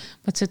olla.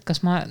 Mõtlesin, et kas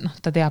ma,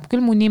 ta teab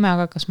küll mu nime,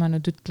 aga kas ma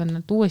nüüd ütlen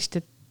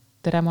uuesti, et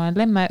tere, ma olen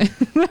Lemme.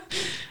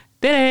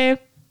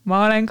 Tere!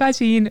 Ma olen ka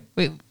siin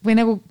või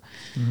nagu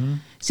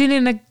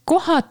selline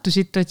kohatu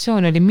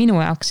situatsioon oli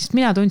minu jaoks, sest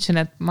mina tundsin,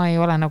 et ma ei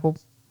ole nagu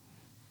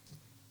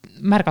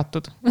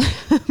märgatud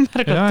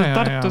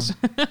Tartus.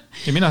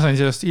 Ja mina sain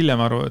sellest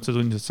hiljem aru, et sa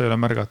tundis, et sa ei ole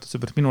märgatud.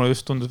 Seepärast minule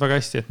just tundus väga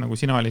hästi, et nagu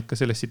sina olid ka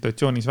selles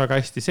situatsioonis väga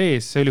hästi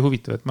sees. See oli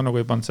huvitav, et ma nagu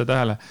ei pannud seda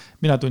tähele.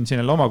 Mina tundsin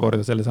jälle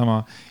omakorda selle sama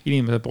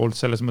inimese poolt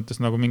selles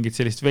mõttes nagu mingit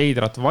sellist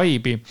veidrat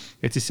vaibi,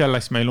 et siis seal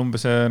läks meil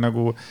umbes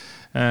nagu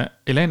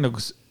ei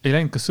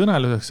läinud ka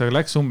sõneluseks, aga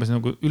läks umbes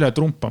nagu üle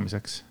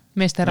trumpamiseks.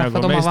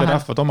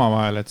 Meesterahvad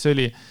omavahel, et see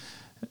oli,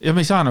 ja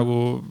me ei saa nagu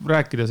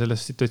rääkida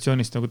sellest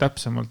situatsioonist nagu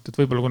täpsemalt, et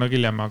võib-olla kunagi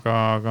hiljem,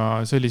 aga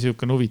see oli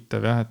siukene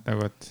huvitav jah, et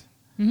nagu, et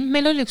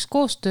meil oli üks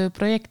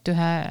koostööprojekt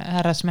ühe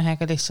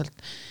härrasmehega lihtsalt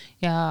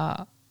ja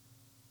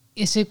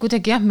see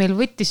kuidagi jah, meil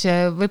võttis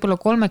võib-olla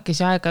 3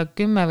 aega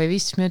 10 või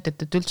 15 minutit,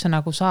 et üldse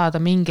nagu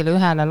saada mingile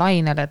ühele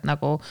lainele, et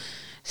nagu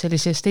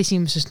sellisest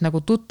esimesest nagu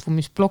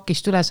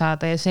tutvumisplokist üle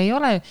saada ja see ei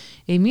ole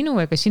ei minu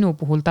ega sinu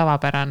puhul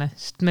tavapärane,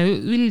 sest me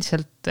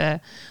üldiselt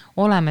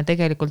oleme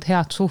tegelikult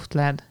head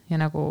suhtlejad ja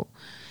nagu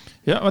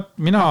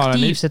mina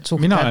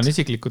olen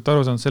isiklikult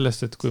aru saanud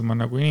sellest, et kui ma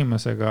nagu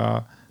inimesega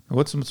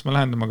nagu otseselt mõttes ma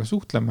lähen temaga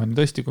suhtlema, nii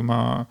tõesti, kui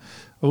ma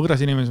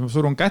võõras inimesega ma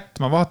surun kätt,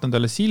 ma vaatan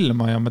talle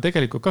silma ja ma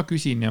tegelikult ka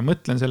küsin ja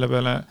mõtlen selle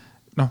peale,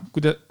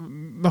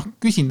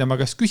 küsin tema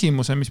käest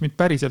küsimuse, mis mind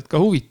päriselt ka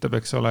huvitab,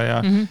 eks ole,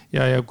 ja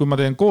kui ma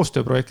teen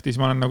koostööprojekti, siis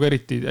ma olen nagu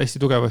eriti hästi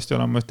tugevasti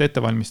olema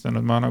ette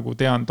valmistanud, ma nagu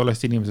tean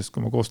tollest inimesest,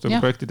 kui ma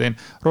koostööprojekti teen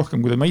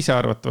rohkem, kui ma ise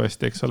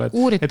arvatavasti, eks ole.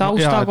 Uurid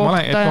tausta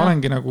kohta. Et ma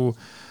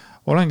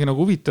olengi nagu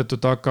huvitatud,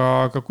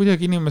 aga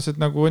kuidagi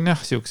inimesed nagu on jah,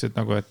 siuksed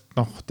nagu, et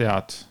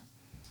tead.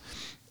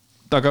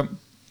 Aga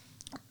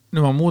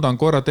nüüd ma muudan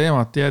korra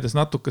teemat, jäädes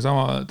natuke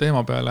sama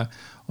teema peale,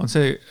 on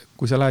see,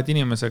 kui sa lähed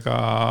inimesega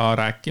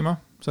rääkima,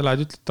 sa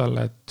lähed ütled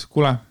talle, et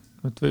kuule,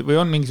 või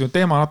on mingisugune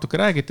teema natuke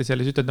räägite seal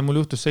ja siis ütled, et mul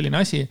juhtus selline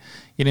asi.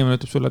 Inimene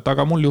ütleb sulle, et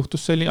aga mul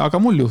juhtus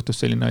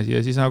selline asi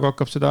ja siis nagu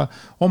hakkab seda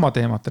oma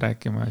teemat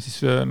rääkima ja siis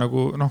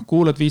nagu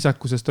kuulad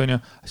viisakusest on ju,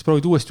 siis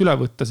proovid uuesti üle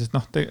võtta, sest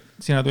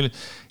sina tulid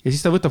ja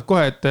siis ta võtab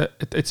kohe,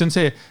 et see on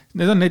see,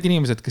 need on need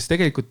inimesed, kes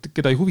tegelikult,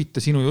 keda ei huvita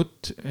sinu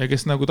jutt ja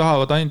kes nagu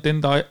tahavad ainult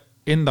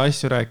enda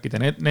asju rääkida.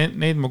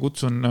 Need ma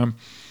kutsun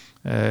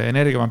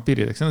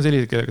energiavampiirid, see on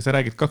sellised, kellega sa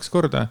räägid 2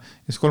 korda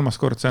ja siis 3.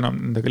 kord sa enam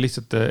nendega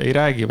lihtsalt ei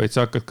räägi, vaid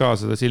sa hakkad ka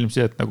seda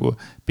silmsidet nagu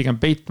pigem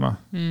peitma.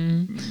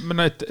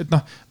 No, et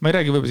noh, ma ei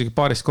räägi võib-olla isegi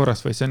 2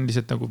 korrast, vaid see on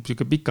lihtsalt nagu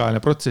siuke pikaajaline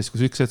protsess,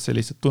 kus üks hetk sa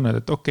lihtsalt tunned,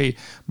 et okei,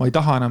 ma ei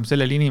taha enam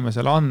sellele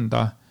inimesele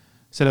anda,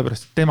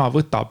 sellepärast, et tema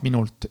võtab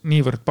minult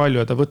niivõrd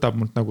palju ja ta võtab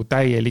mult nagu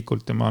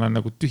täielikult ja ma olen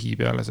nagu tühi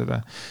peale seda.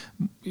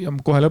 Ja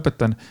ma kohe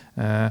lõpetan.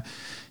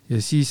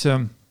 Ja siis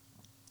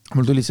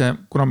mul tuli see,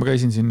 kuna ma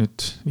käisin siin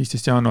nüüd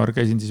 15. jaanuar,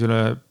 käisin siis üle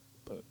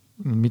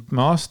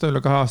mitme aasta, üle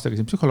 2 aasta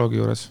käisin psühholoogi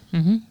juures,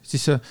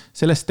 siis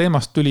sellest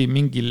teemast tuli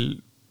mingil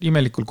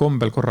imelikul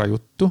kombel korra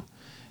juttu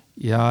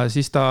ja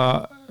siis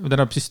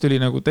siis tuli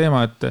nagu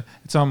teema, et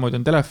samamoodi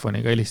on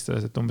telefoniga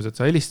helistades, et umbes, et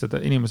sa helistad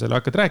inimesele,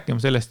 hakkad rääkima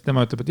sellest ja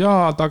tema ütleb, et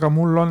jaa, aga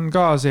mul on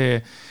ka see,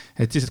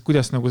 et siis, et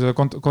kuidas nagu seda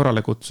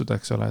korrale kutsuda,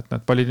 eks ole,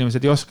 et paljud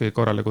inimesed ei oskagi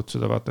korrale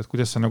kutsuda, vaata, et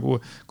kuidas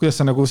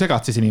sa nagu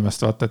segad siis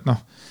inimest, vaata, et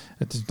noh,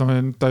 et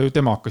ta ju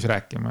tema hakkas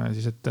rääkima ja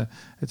siis, et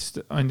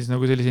siis andis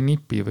nagu sellise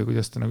nipi või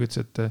kuidas ta nagu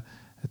ütles,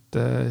 et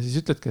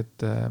siis ütledki,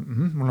 et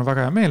mul on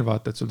väga hea meel,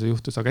 vaata, et sul see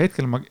juhtus, aga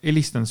hetkel ma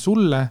helistan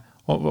sulle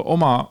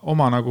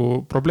oma nagu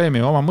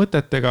probleemi ja oma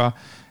mõtetega,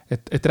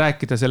 et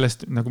rääkida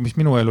sellest, nagu mis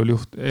minu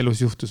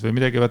elus juhtus või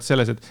midagi vaat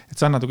selles, et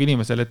sa annad nagu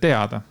inimesele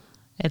teada.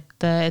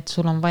 Et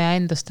sul on vaja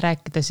endast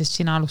rääkida, sest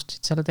sina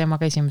alustasid selle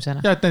teemaga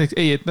esimesena. Ja, et näiteks,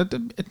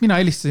 et mina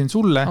helistasin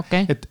sulle,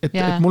 okay. et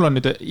mul on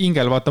nüüd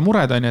hingel vaata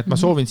mured on, et ma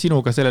soovin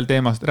sinuga sellel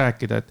teemast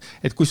rääkida,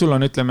 et kui sul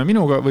on, ütleme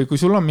minuga või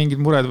kui sul on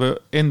mingid mured või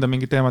enda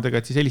mingid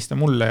teemadega, et siis helista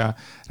mulle ja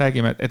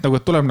räägime, et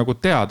nagu, et tuleb nagu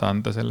teada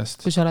anda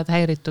sellest. Kui sa oled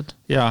häiritud.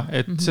 Ja,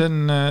 et see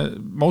on,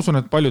 ma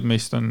usun, et paljud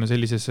meist on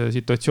sellises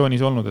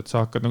situatsioonis olnud, et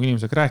sa hakkad nagu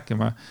inimesega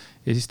rääkima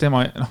ja siis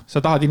sa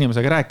tahad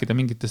inimesega rääkida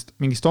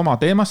mingist oma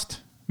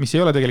teemast, mis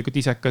ei ole tegelikult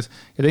isekas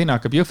ja teine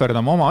hakkab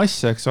jõhverdama oma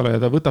asja, eks ole, ja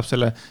ta võtab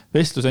selle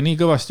vestluse nii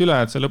kõvasti üle,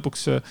 et sa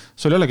lõpuks,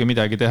 sul ei olegi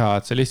midagi teha,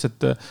 et sa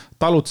lihtsalt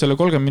talud selle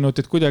 30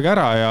 minutit kuidagi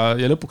ära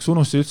ja lõpuks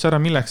unustasid üldse ära,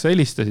 milleks sa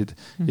helistasid.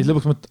 Ja siis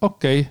lõpuks mõtled,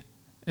 okei.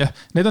 Jah,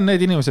 need on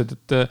need inimesed,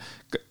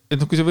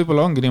 et kui see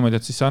võib-olla ongi niimoodi,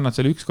 et siis sa annad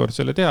selle 1 kord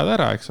selle teada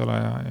ära, eks ole,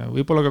 ja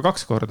võib-olla ka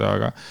 2 korda,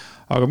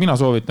 aga mina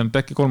soovitan,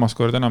 et äkki 3.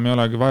 kord enam ei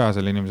olegi vaja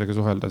selle inimesega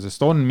suhelda,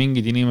 sest on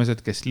mingid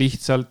inimesed, kes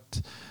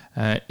lihtsalt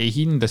ei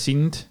hinda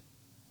sind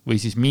või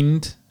siis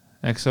mind,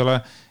 eks ole,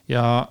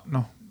 ja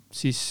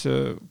siis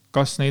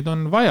kas neid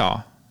on vaja,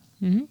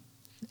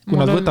 kui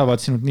nad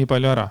võtavad sinult nii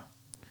palju ära?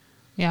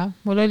 Ja,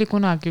 mul oli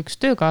kunagi üks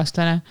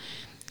töökaaslane,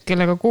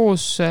 kellega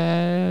koos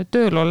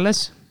tööl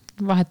olles,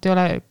 vahet ei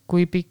ole,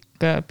 kui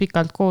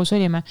pikalt koos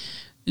olime,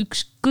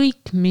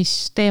 ükskõik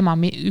mis teema,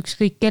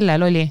 ükskõik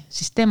kellel oli,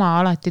 siis tema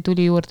alati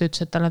tuli juurde,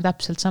 ütles, et tal on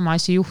täpselt sama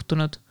asi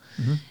juhtunud.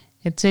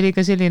 Et see oli ka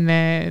selline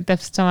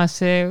täpselt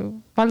samasse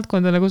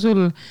valdkonda nagu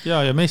sul. Ja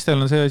meestel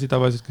on see asi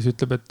tavaliselt, kes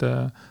ütleb, et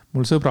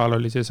mul sõbral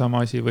oli see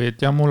sama asi või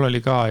et mul oli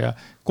ka ja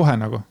kohe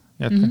nagu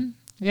jätka.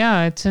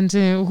 Ja, et see on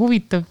see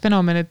huvitav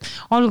fenomen, et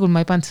algul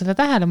ma ei pannud seda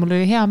tähele, mul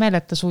oli hea meel,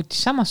 et ta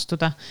suutis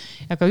samastuda.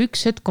 Aga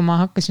üks hetk, kui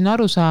ma hakkasin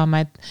aru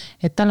saama,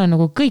 et tal on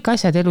nagu kõik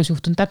asjad elus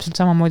juhtunud täpselt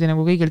samamoodi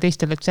nagu kõigil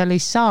teistel, et seal ei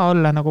saa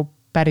olla nagu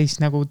päris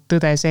nagu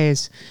tõde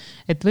sees.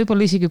 Et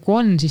võib-olla isegi kui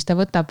on, siis ta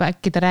võtab,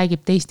 äkki ta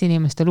räägib teiste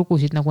inimeste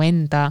lugusid nagu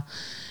enda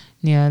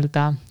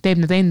nii-öelda,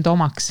 teeb need enda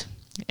omaks.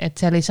 Et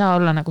seal ei saa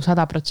olla nagu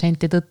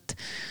 100% tõtt.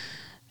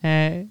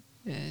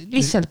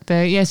 Lihtsalt,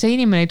 ja see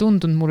inimene ei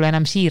tundunud mulle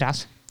enam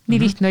siiras. Nii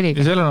lihtne oligi.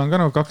 Ja sellel on ka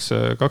nagu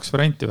kaks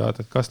varianti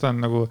vaata, et kas ta on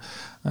nagu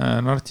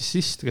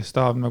nartsissist, kes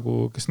tahab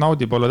nagu, kes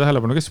naudib olla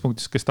tähelepanu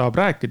keskpunktis, kes tahab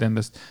rääkida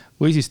endast,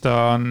 või siis ta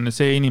on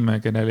see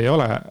inimene, kellel ei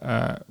ole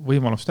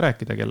võimalust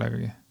rääkida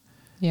kellegagi.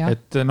 Ja.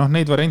 Et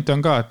neid variante on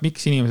ka, et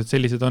miks inimesed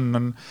sellised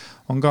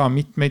on ka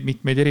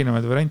mitmeid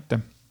erinevaid variante.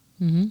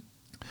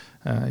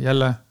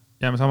 Jälle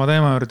jääme sama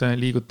teema juurde,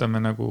 liigutame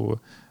nagu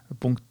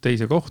punkt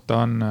teise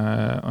kohta,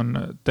 on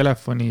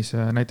telefonis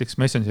näiteks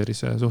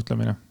Messengeris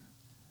suhtlemine.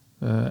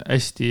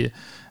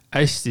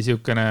 Hästi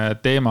siukene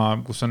teema,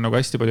 kus on nagu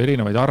hästi palju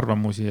erinevaid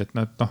arvamusi, et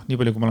nii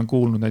palju, kui ma olen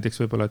kuulnud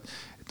näiteks võib-olla,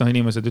 et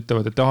inimesed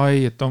ütlevad,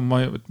 et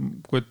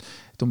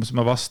umbes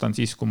ma vastan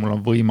siis, kui mul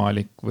on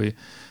võimalik või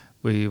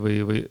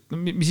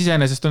mis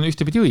iseenesest on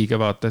ühtepidi õige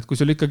vaata, et kui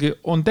sul ikkagi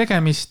on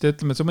tegemist,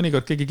 ütleme, et sa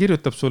mõnikord keegi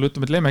kirjutab sulle,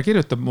 ütleme, et Lemme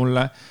kirjutab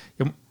mulle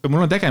ja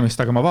mul on tegemist,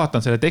 aga ma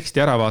vaatan selle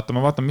teksti ära,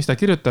 ma vaatan, mis ta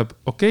kirjutab,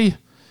 okei.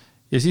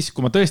 Ja siis,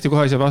 kui ma tõesti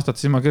kohe ei saa vastata,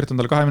 siis ma kirjutan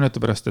talle 2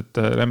 minuti pärast, et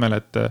Lemmele,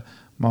 et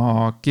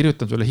ma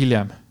kirjutan sulle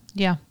hiljem.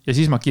 Ja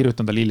siis ma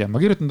kirjutan talle hiljem. Ma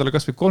kirjutan talle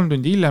kas või 3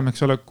 tundi hiljem,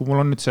 eks ole, kui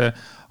mul on nüüd see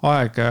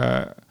aeg,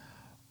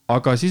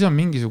 aga siis on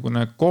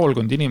mingisugune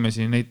koolkond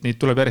inimesi, neid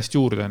tuleb järjest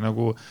juurde,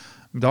 nagu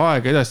mida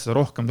aega edasi, seda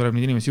rohkem tuleb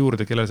neid inimesi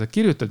juurde, kellele sa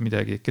kirjutad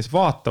midagi, kes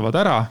vaatavad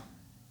ära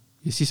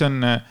ja siis on,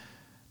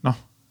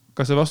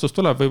 kas see vastus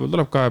tuleb, võib-olla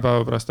tuleb 2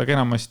 päeva pärast, aga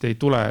enamasti ei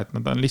tule, et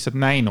nad on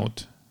lihtsalt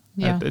näinud,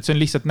 et see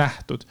on lihtsalt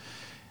nähtud.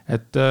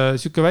 Et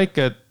siuke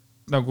väike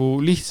nagu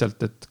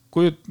lihtsalt, et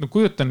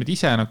kujuta nüüd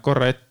ise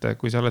korra ette,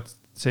 kui sa oled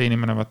see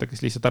inimene, vaata,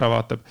 kes lihtsalt ära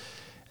vaatab,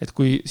 et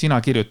kui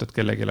sina kirjutad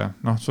kellegile,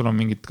 sul on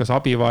mingit kas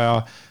abi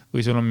vaja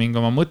või sul on mingi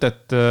oma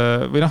mõtet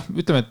või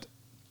ütleme, et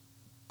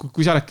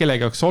kui sa oled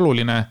kellegi jaoks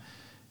oluline,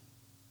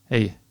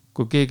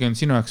 kui keegi on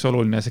sinu jaoks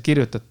oluline ja sa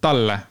kirjutad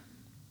talle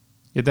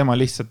ja tema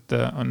lihtsalt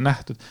on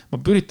nähtud. Ma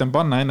üritan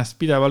panna ennast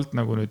pidevalt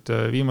nagu nüüd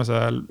viimase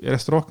ajal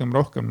järjest rohkem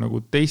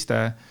nagu teiste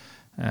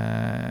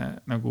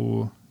nagu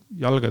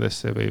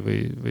jalgadesse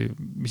või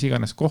mis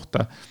iganes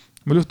kohta.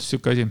 Mul juhtus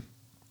siuke asi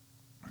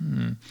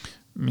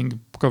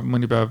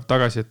mõni päev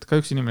tagasi, et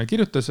ka üks inimene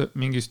kirjutas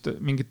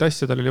mingit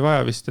asja, tal oli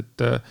vaja vist,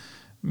 et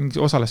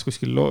osales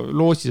kuskil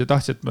loosis ja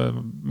tahtis, et ma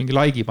mingi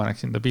laigi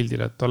paneks enda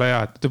pildile, et ole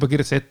hea, et juba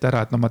kirjutas ette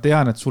ära, et no ma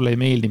tean, et sulle ei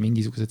meeldi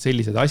mingisugused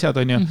sellised asjad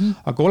on ju,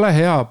 aga ole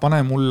hea, pane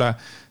mulle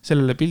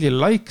sellele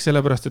pildile like,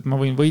 sellepärast, et ma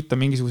võin võita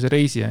mingisuguse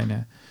reisi on ju.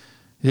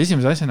 Ja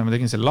esimese asjana ma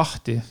tegin selle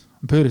lahti,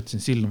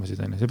 pööritasin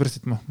silmasid on ju, seepärast,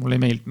 et mulle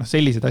ei meeldi,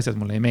 sellised asjad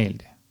mulle ei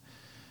meeldi.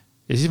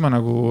 Ja siis ma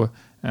nagu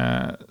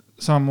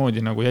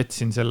samamoodi nagu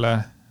jätsin selle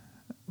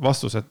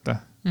vastuseta.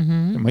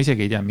 Ja ma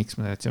isegi ei tea, miks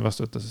ma jätsin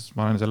vastuseta, sest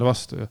ma olen selle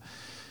vastu ju.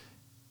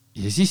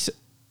 Ja siis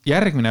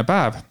järgmine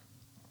päev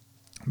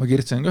ma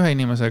kirjutasin ühe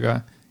inimesega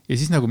ja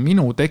siis nagu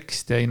minu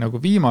tekst jäi nagu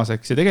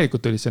viimaseks ja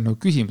tegelikult oli see nagu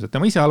küsimus, et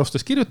tema ise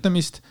alustas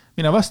kirjutamist,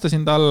 mina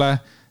vastasin talle,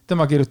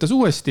 tema kirjutas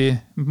uuesti,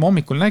 ma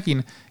hommikul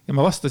nägin ja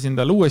ma vastasin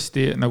talle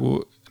uuesti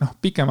nagu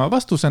pikema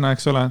vastusena,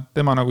 eks ole,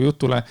 tema nagu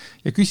jutule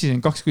ja küsisin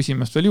 2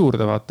 küsimust veel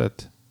juurde, vaata,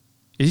 et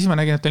ja siis ma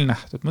nägin, et oli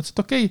nähtud. Mõtlesin,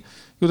 et okei,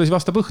 ju ta siis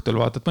vastab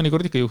õhtul, vaata, et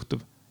mõnikord ikka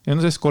juhtub. Ja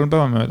sellest 3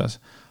 päeva möödas.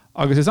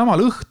 Aga see samal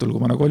õhtul,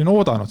 kui ma nagu olin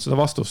oodanud seda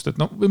vastust, et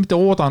või mitte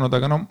oodanud,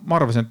 aga ma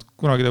arvasin, et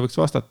kunagi ta võiks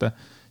vastata,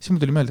 siis mul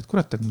tuli meelde, et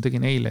kurat, ma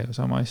tegin eile ju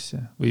sama asja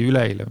või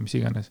üleeile või mis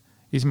iganes.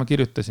 Ja siis ma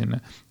kirjutasin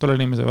tolle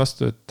inimese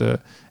vastu,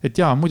 et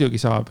jaa,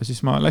 muidugi saab. Ja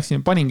siis ma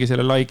paningi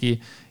selle laigi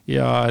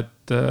ja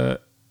et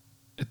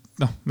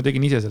ma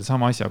tegin ise selle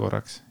sama asja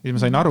korraks. Ja siis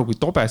ma sain aru, kui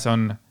tobe see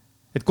on,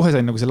 et kohe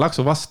sain nagu selle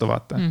laksu vastu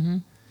vaata.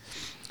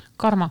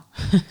 Karma,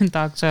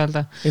 tahaks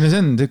öelda. Ei, no see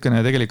on tükene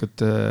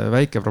tegelikult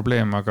väike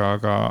probleem,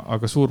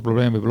 aga suur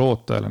probleem võib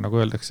ootajale, nagu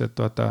öeldakse,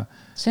 et vaata,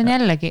 see on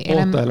jällegi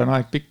ootajale on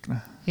aeg pikk.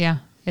 Ja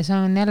see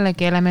on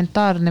jällegi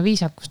elementaarne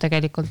viisakus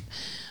tegelikult.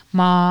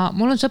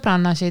 Mul on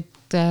sõbrannasid,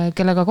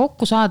 kellega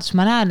kokku saades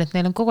ma näen, et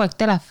neil on kogu aeg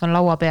telefon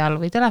laua peal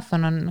või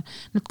telefon on,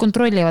 nad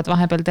kontrollivad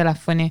vahepeal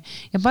telefoni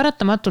ja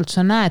paratamatult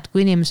sa näed,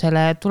 kui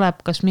inimesele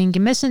tuleb kas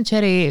mingi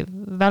messengeri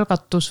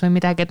välgatus või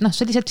midagi, et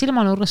sa lihtsalt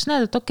silmanurgast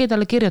näed, et okei,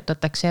 talle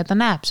kirjutatakse ja ta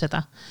näeb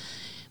seda.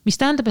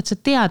 Mis tähendab, et sa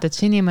tead, et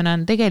see inimene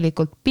on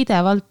tegelikult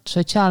pidevalt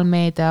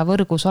sotsiaalmeedia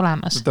võrgus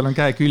olemas. Tal on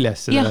käe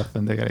küljes see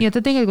telefon tegelikult. Ja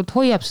ta tegelikult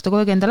hoiab seda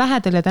kogu aeg enda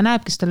lähedal ja ta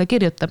näeb, kes talle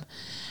kirjutab.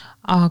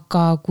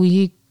 Aga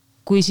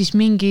kui siis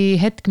mingi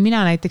hetk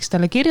mina näiteks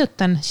talle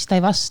kirjutan, siis ta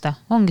ei vasta.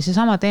 Ongi see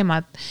sama teema,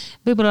 et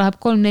võib-olla läheb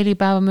 3-4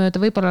 päeva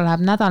mööda, võib-olla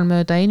läheb nädal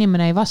mööda ja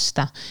inimene ei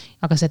vasta.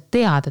 Aga sa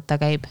tead, et ta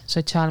käib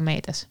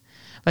sotsiaalmeedias.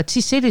 Vaat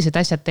siis sellised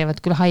asjad teevad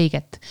küll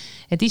haiget.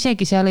 Et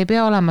isegi seal ei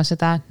pea olema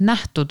seda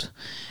nähtud,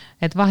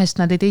 et vahest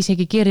nad ei tee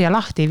isegi kirja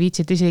lahti, ei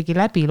viitsid isegi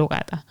läbi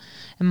lugeda.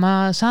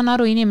 Ma saan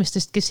aru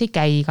inimestest, kes ei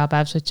käi iga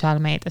päev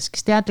sotsiaalmeedias,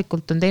 kes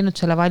teadlikult on teinud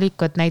selle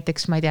valiku, et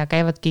näiteks, ma ei tea,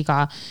 käivadki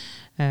iga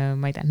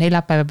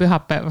neljapäev ja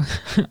pühapäev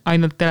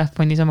ainult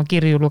telefonis oma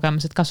kirju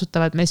lugemas, et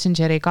kasutavad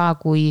Messengeri ka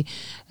kui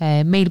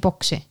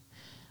mailboxi.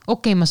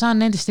 Okei, ma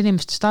saan nendest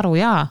inimestest aru,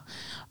 jaa,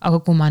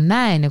 aga kui ma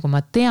näen ja kui ma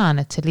tean,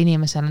 et sel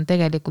inimesel on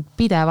tegelikult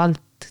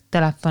pidevalt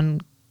telefon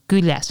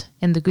küljes,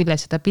 enda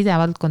küljes ja ta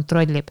pidevalt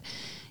kontrollib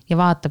ja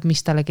vaatab,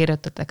 mis talle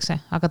kirjutatakse,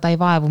 aga ta ei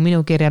vaevu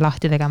minu kirja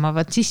lahti tegema,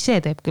 vaat siis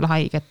see teeb küll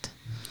haiget.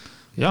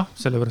 Jah,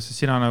 sellepärast,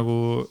 et sina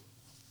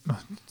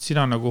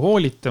nagu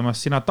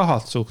hoolitamas, sina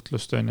tahad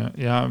suhtlust on ju,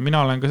 ja mina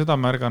olen ka seda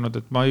märganud,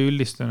 et ma ei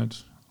üllistanud,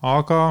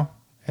 aga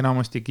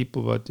enamasti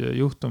kipuvad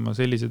juhtuma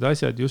sellised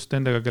asjad just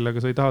nendega,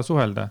 kellega sa ei taha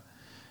suhelda.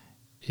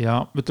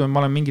 Ja ütleme,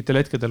 ma olen mingitel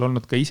hetkedel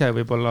olnud ka ise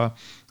võib-olla,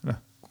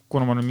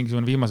 kuna ma olen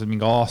mingisugune viimased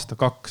mingi aasta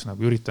 2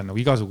 nagu üritan nagu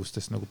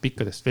igasugustest nagu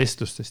pikkadest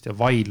vestlustest ja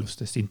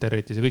vaidlustest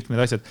internetis ja kõik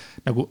need asjad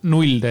nagu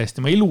null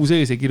täiesti. Ma elu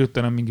sees ei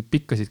kirjuta enam mingi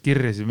pikkasid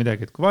kirjasid või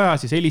midagi, et kui vaja,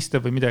 siis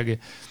helistab või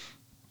midagi.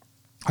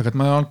 Aga et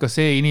ma olen ka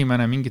see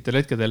inimene mingitel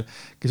hetkedel,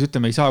 kes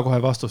ütleme, ei saa kohe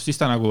vastust, siis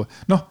ta nagu,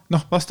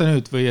 vasta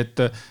nüüd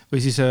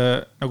või siis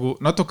nagu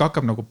natuke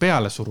hakkab nagu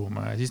peale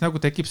suruma ja siis nagu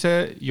tekib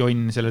see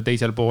jonn selle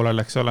teisel poolel,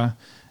 eks ole.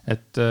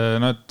 Et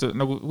nad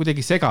nagu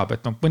kuidagi segab,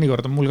 et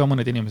mõnikord on mul ka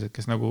mõned inimesed,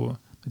 kes nagu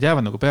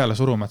jäävad nagu peale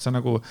suruma, et sa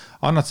nagu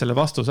annad selle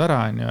vastuse ära,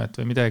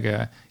 või midagi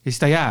ja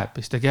siis ta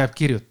jääb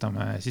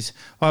kirjutama ja siis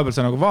vahepeal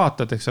sa nagu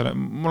vaatad, eks ole,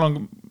 mul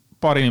on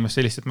paar inimest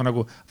sellist, et ma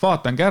nagu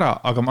vaatangi ära,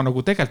 aga ma nagu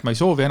tegelikult ma ei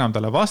soovi enam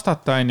talle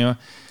vastata,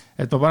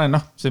 et ma panen,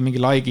 see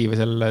mingi laigi või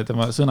selle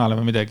tema sõnale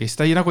või midagi,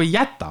 siis ta nagu ei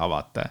jäta,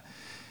 vaata.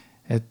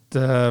 Et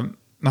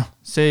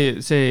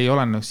see ei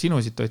ole nagu sinu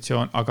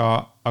situatsioon,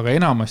 aga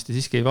enamasti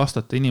siiski ei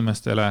vastata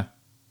inimestele,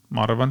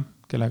 ma arvan,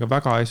 kellega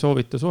väga ei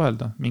soovita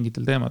suhelda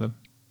mingitel teemadel.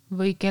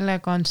 Või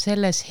kellega on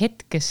selles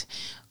hetkes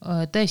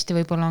tõesti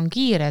võib-olla on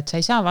kiire, et sa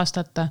ei saa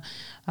vastata,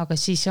 aga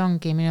siis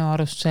ongi minu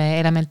arust see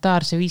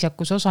elementaarse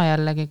viisakus osa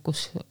jällegi,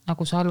 kus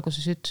nagu sa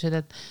alguses ütlesid,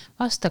 et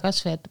vasta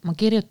kas või, et ma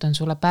kirjutan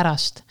sulle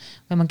pärast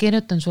või ma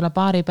kirjutan sulle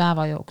 2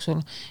 päeva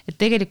jooksul. Et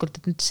tegelikult,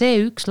 et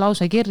see üks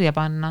lause kirja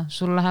panna,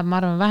 sul läheb,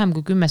 ma arvan, vähem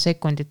kui 10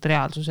 sekundit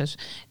reaalsuses.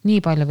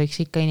 Nii palju võiks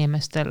ikka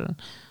inimestel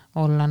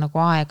olla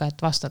nagu aega,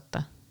 et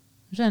vastata.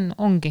 see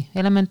ongi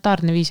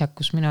elementaarne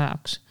viisakus minu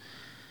jaoks.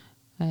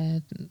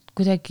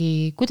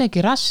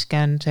 Kuidagi raske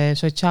on see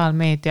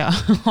sotsiaalmeedia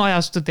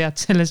ajastu tead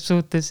selles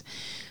suhtes.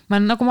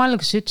 Nagu ma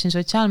alguses ütlesin,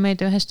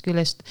 sotsiaalmeedia ühest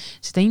küljest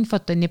seda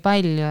infot on nii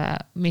palju,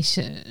 mis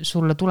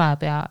sulle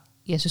tuleb ja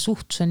see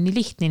suhtlus on nii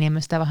lihtne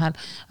inimeste vahel,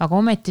 aga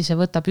ometi see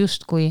võtab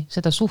justkui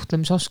seda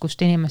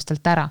suhtlemisoskust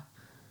inimestelt ära.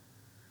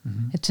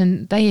 Et see on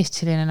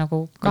täiesti selline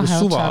nagu kahe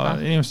otsaga.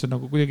 Inimestel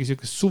nagu kuidagi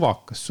selline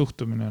suvakas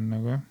suhtumine on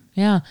nagu, jah?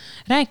 Ja,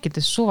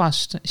 rääkides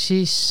suvast,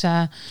 siis...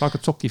 Sa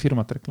hakkad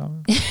sokifirmat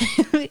reklaami?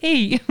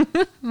 Ei,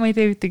 ma ei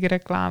tee ühtegi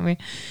reklaami.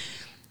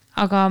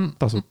 Aga...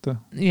 Tasuta?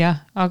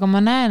 Jah, aga ma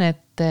näen,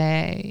 et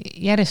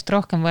järjest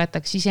rohkem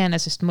võetakse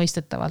iseenesest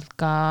mõistetavalt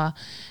ka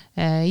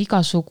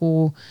igasugu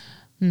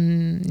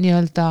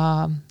nii-öelda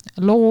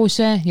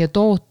loose ja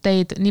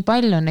tooteid, nii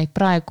palju on neid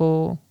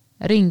praegu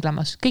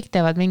ringlemas. Kõik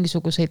teevad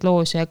mingisuguseid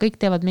loose ja kõik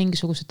teevad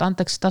mingisugused,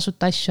 antakse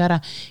tasuta asju ära.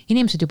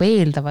 Inimesed juba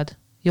eeldavad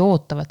ja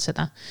ootavad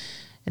seda.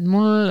 Et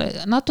mul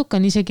natuke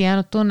on isegi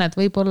jäänud tunne, et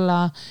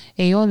võib-olla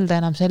ei olda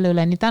enam selle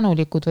üle nii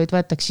tänulikud, vaid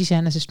võetakse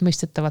iseenesest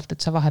mõistetavalt,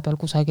 et sa vahepeal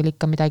kusagil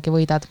ikka midagi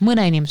võidad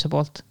mõne inimese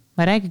poolt.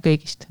 Ma ei räägi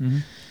kõigist.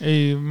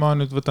 Ei, ma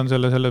nüüd võtan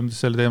selle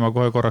teema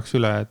kohe korraks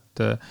üle,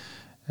 et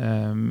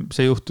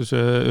see juhtus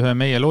ühe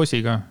meie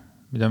loosiga,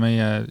 mida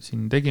meie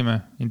siin tegime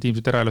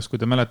intiimset eraelust,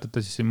 kui te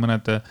mäletate, siis siin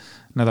mõned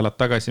nädalad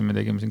tagasi me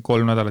tegime siin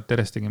 3 nädalat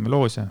järjest tegime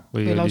loose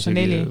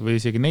või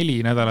isegi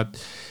 4 nädalat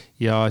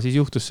ja siis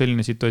juhtus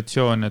selline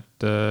situatsioon,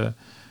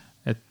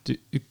 et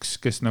üks,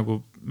 kes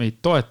nagu meid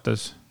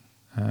toetas,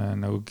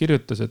 nagu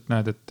kirjutas, et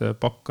näed, et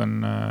pakk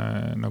on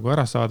nagu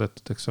ära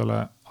saadetud, eks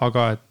ole,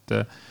 aga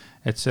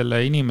et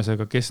selle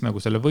inimesega, kes nagu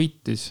selle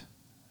võitis,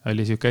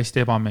 oli siuke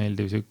hästi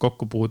ebameeldiv, siuke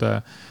kokkupuude,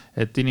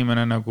 et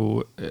inimene nagu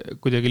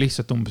kuidagi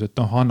lihtsalt umbes,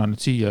 et anna nüüd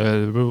siia,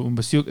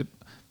 umbes siuke...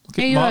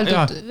 Ei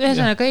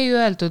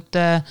öeldud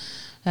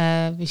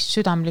vist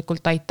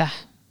südamlikult aitäh.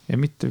 Ja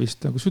mitte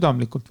vist nagu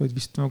südamlikult, vaid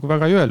vist nagu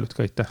väga ei öeldud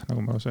ka aitäh, nagu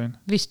ma sain.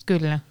 Vist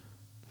küll, jah.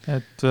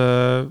 Et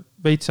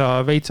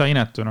veitsa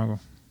inetu nagu.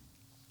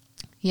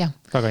 Jah.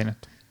 Väga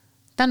inetu.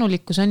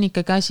 Tänulikkus on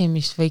ikkagi asi,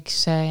 mis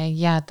võiks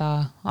jääda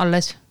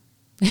alles.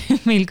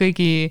 Meil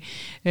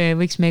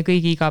võiks meie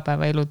kõigi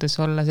igapäevaeludes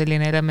olla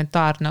selline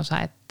elementaarne osa,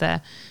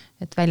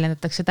 et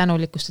väljendatakse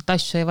tänulikkust, et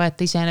asju ei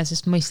võeta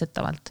iseenesest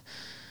mõistetavalt.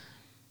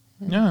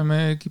 Ja,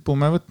 me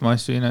kipume võtma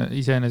asju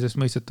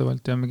iseenesest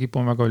mõistetavalt ja me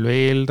kipume väga palju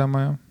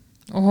eeldama.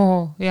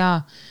 Jaa,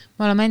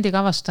 me oleme endiga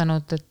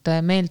avastanud, et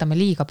me eeldame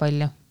liiga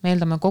palju. Me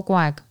eeldame kogu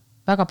aeg,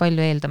 väga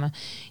palju eeldame.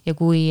 Ja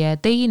kui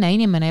teine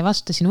inimene ei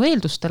vasta sinu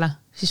eeldustele,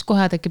 siis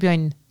kohe tekib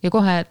jonn ja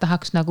kohe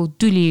tahaks nagu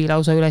tüli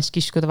lausa üles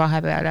kiskuda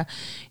vahepeal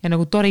ja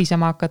nagu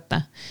torisema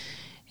hakata.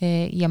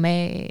 Ja me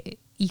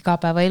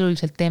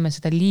igapäevaeluliselt teeme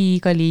seda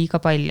liiga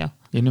palju.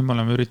 Ja nüüd me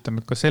oleme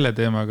üritanud ka selle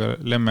teemaga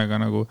Lemmega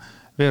nagu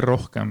veel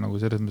rohkem nagu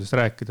selles mõttes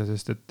rääkida,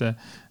 sest et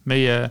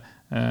meie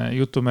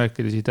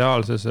jutumärkides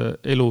ideaalses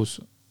elus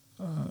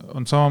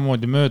on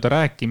samamoodi mööda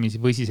rääkimisi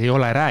või siis ei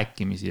ole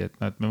rääkimisi, et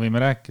me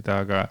võime rääkida,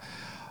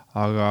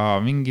 aga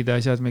mingid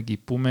asjad me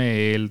kipume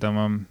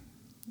eeldama.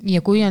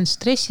 Ja kui on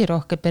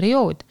stressirohke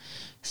periood,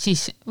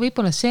 siis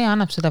võib-olla see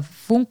annab seda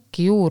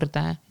funki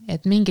juurde,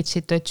 et mingid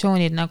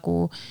situatsioonid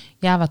nagu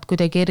jäävad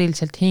kuidagi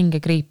eriliselt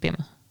hinge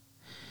kriipima.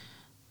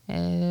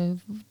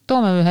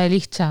 Toome ühe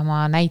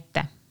lihtsama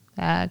näite.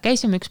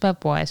 Käisime üks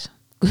päev poes.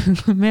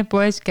 Kui me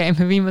poes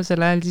käime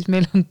viimasel ajal, siis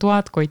meil on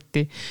 1000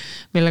 kotti,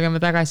 millega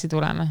me tagasi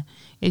tuleme.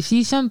 Ja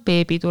siis on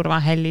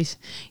beebiturvahällis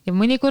ja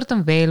mõnikord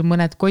on veel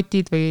mõned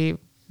kotid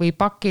või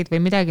pakid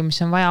või midagi, mis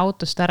on vaja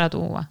autost ära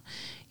tuua.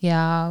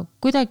 Ja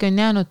kuidagi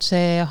on jäänud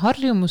see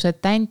harjumus,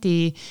 et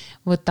tändi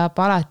võtab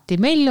alati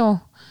mellu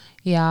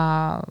ja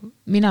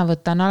mina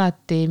võtan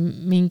alati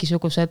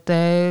mingisugused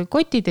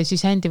kotid ja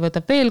siis ändi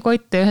võtab veel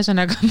kotte.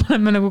 Ühesõnaga, me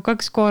oleme nagu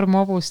 2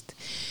 koorma hobust.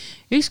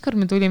 Ükskord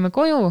me tulime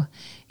koju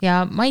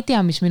ja ma ei tea,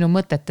 mis minu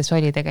mõtetes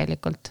oli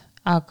tegelikult,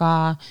 aga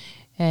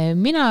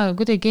mina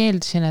kuidagi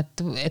eeldasin,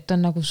 et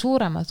on nagu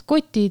suuremad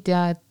kotid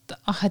ja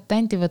et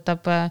ändi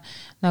võtab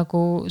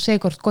nagu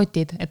seekord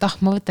kotid, et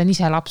ma võtan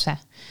ise lapse.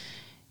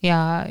 Ja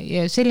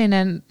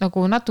selline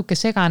nagu natuke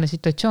segane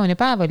situatsioon ja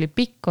päev oli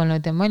pikk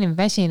olnud ja ma olin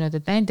väsinud,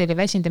 et ändi oli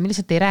väsinud ja ma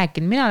lihtsalt ei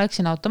rääkinud. Mina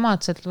läksin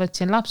automaatselt,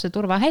 võtsin lapse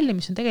turvahälli,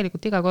 mis on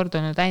tegelikult iga kord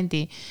olnud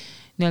ändi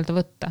nii-öelda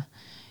võtta.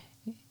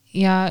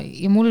 Ja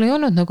mul ei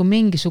olnud nagu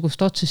mingisugust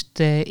otsust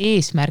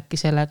eesmärki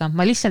sellega.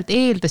 Ma lihtsalt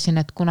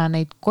eeldasin, et kuna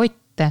neid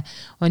kotte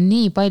on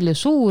nii palju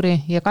suuri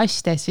ja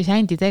kaste, siis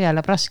ändi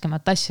tegeleb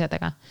raskemate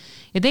asjadega.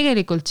 Ja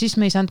tegelikult siis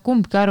me ei saanud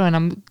kumbki aru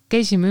enam,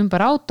 käisime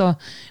ümber auto,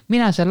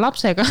 mina seal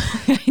lapsega,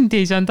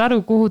 ändi ei saanud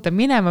aru, kuhu ta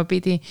minema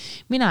pidi.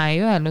 Mina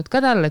ei öelnud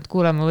ka talle, et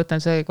kuule, ma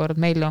võtan see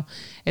kord meillu.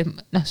 Et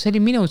see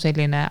oli minu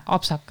selline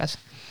apsakas.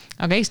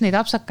 Aga eks neid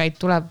apsakaid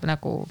tuleb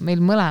nagu meil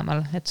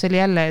mõlemal, et see oli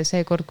jälle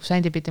see kord, kus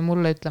ändi pidi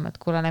mulle ütlema, et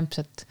kuule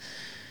Lemps,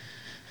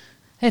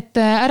 et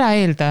ära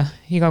eelda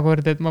iga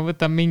kord, et ma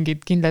võtan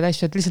mingid kindlad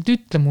asju, et lihtsalt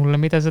ütle mulle,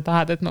 mida sa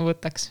tahad, et ma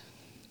võtaks.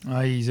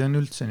 Ai, see on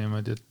üldse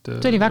niimoodi, et...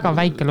 See oli väga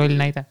väike loll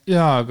näide.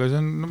 Jaa, aga see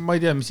on, ma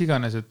ei tea, mis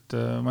iganes, et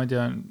ma ei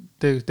tea,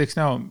 teeks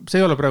näo,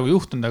 see ei ole praegu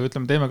juhtunud, aga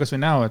ütleme, teeme kas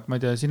või näo, et ma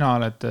ei tea, sina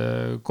oled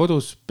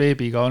kodus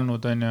beebiga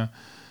olnud, on ju,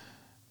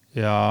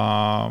 ja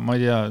ma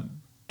ei tea,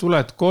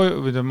 tuled koju,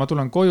 või ma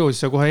tulen koju,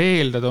 siis sa kohe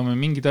eeldad oma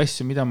mingid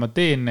asju, mida ma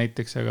teen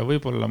näiteks, aga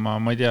võib-olla ma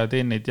ei tea,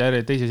 teen neid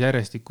teises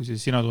järjestikus ja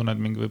sina tunned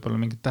võib-olla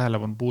mingit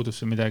tähelepanu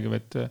puudus või midagi, või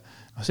et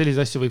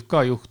selliseid asju võib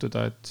ka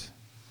juhtuda,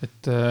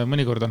 et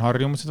mõnikord on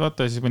harjumused,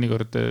 vaata, ja siis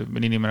mõnikord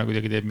mõni inimene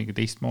kuidagi teeb mingi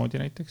teistmoodi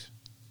näiteks.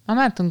 Ma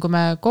mäletan, kui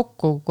me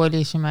kokku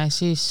kolisime,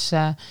 siis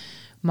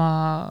ma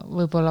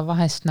võib-olla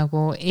vahest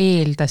nagu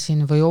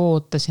eeldasin või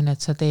ootasin,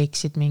 et sa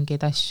teeksid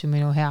mingeid asju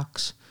minu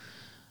heaks.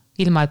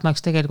 Ilma, et ma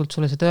oleks tegelikult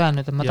sulle seda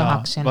öelnud, et ma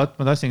tahaksin. Ma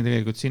tahtsin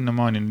tegelikult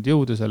sinnamaani nüüd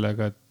jõuda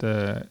sellega, et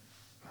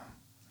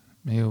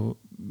me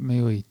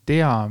ju ei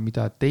tea,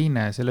 mida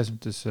teine selles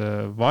mõttes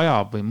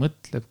vajab või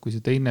mõtleb, kui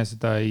see teine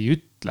seda ei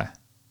ütle.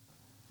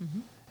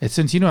 Et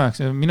see on sinu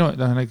jaoks,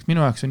 minu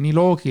jaoks on nii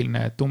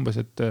loogiline, et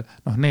umbes, et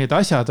need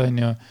asjad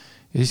on ju,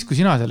 ja siis kui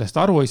sina sellest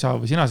aru ei saa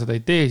või sina seda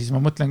ei tee, siis ma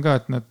mõtlen ka,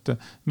 et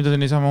mida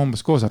te niisama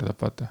umbes koosardab,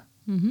 vaata.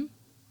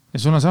 Ja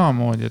sul on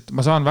samamoodi, et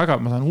ma saan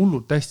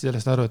hullult hästi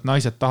sellest aru, et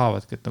naised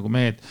tahavadki, et nagu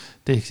mehed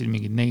teeksid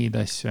mingeid neid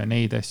asju ja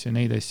neid asju ja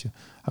neid asju,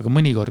 aga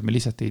mõnikord me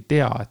lihtsalt ei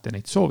tea, et te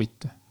neid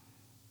soovite.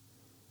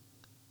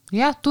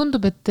 Jah,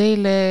 tundub, et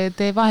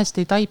te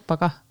vahest ei taipa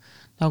ka.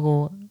 Nagu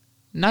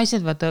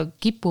naised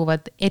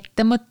kipuvad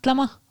ette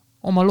mõtlema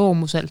oma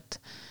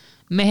loomuselt.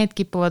 Mehed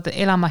kipuvad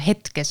elama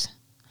hetkes.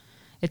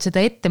 Et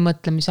seda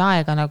ettemõtlemise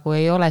aega nagu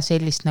ei ole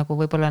sellist nagu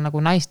võib-olla nagu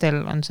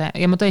naistel on see,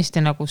 ja ma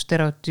tõesti nagu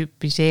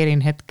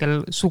stereotüpiseerin hetkel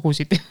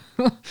sugusid.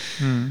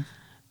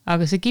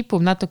 Aga see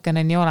kipub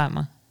natukene nii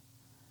olema.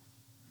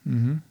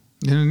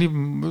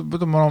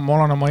 Ma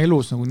olen oma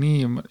elus nagu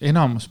nii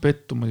enamus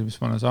pettumusi, mis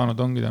ma olen saanud,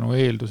 ongi tänu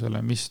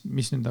eeldusele, mis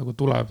nüüd nagu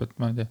tuleb, et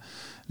ma ei tea,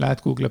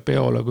 lähed Google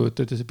peole,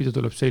 kujutad ja see pidu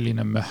tuleb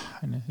selline ja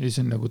siis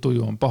on nagu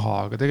tuju on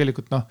paha, aga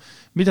tegelikult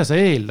mida sa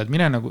eeldad,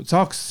 mine nagu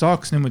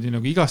saaks niimoodi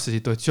nagu igasse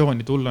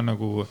situatsiooni tulla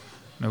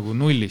nagu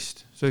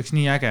nullist, see oleks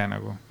nii äge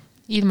nagu.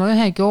 Ilma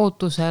ühegi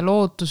ootuse,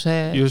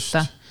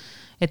 lootuseta,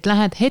 et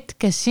lähed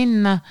hetkes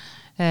sinna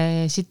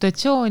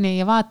situatsiooni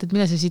ja vaatad,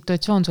 mida see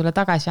situatsioon sulle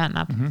tagasi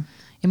annab.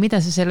 Ja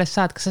mida sa sellest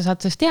saad? Kas sa saad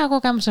sellest hea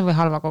kogemuse või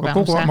halva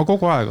kogemuse? Ma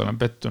kogu aeg olen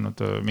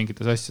pettunud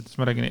mingites asjades.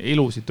 Ma räägin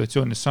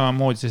elusituatsioonis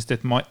samamoodi, sest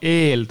et ma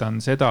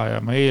eeldan seda ja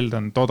ma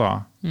eeldan toda.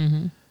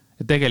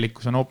 Ja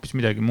tegelikkus on hoopis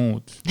midagi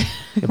muud.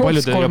 Ja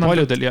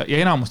paljudel ja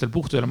enamustel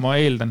puhtudel ma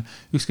eeldan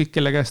ükskõik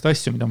kelle käest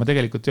asju, mida ma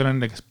tegelikult ei ole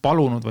nende käest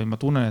palunud, või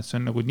ma tunnen, et see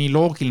on nagu nii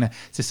loogiline,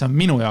 sest see on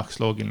minu jaoks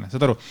loogiline.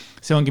 Saad aru,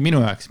 see ongi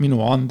minu jaoks. Minu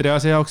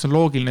Andrease jaoks on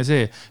loogiline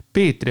see,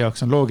 Peetri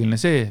jaoks on loogiline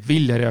see,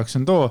 Villeri jaoks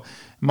on too,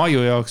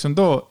 Maiu jaoks on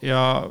too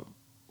ja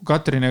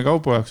Katrin ja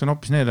Kaubo jaoks on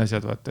hoopis need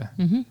asjad, vaata.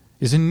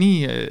 Ja see on nii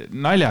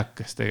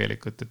naljakas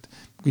tegelikult, et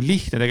kui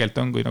lihtne tegelikult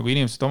on, kui nagu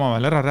inimesed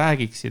omavahel ära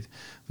räägiksid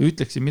või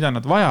ütleksid, mida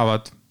nad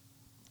vajavad,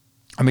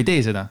 aga me ei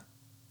tee seda.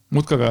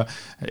 Muudkaga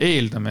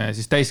eeldame ja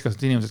siis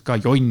täiskasvanud inimesed ka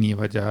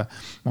jonnivad ja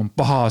on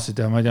pahased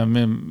ja ma ei tea,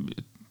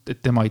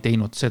 et tema ei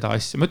teinud seda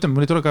asja. Ma ütlen,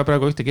 mul ei tule ka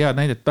praegu ühtegi head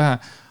näidet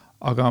pähe,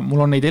 aga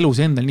mul on neid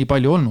elus endal nii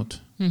palju olnud.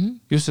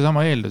 Just see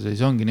sama eeldus ja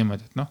siis ongi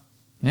niimoodi, et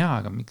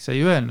jaa, aga miks sa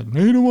ei öelnud?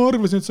 Ei, ma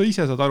arvasin, et sa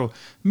ise saad aru.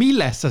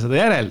 Millest sa seda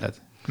järeldad?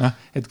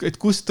 Et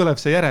kust tuleb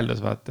see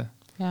järeldus, vaata?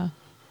 Jaa.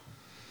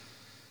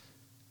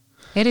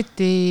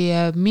 Eriti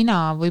mina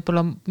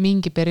võib-olla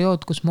mingi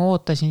periood, kus ma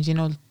ootasin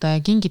sinult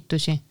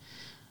kingitusi.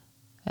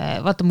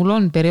 Vaata, mul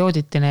on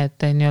periooditi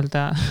need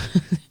nii-öelda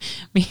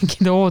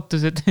mingid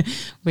ootused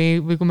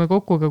või kui me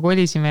kokkuga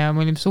kolisime ja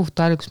me olime suht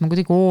ajal, kus ma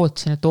kuidagi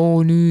ootasin, et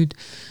nüüd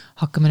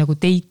hakkame nagu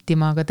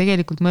teitima, aga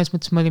tegelikult mõnes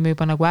mõttes me olime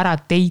juba nagu ära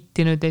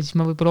teitinud ja siis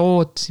ma võib-olla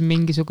ootasin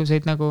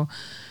mingisuguseid nagu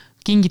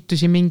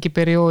kingitusi mingi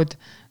periood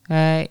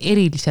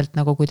eriliselt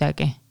nagu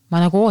kuidagi. Ma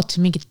nagu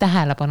ootasin mingit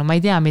tähelepanu, ma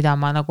ei tea, mida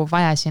ma nagu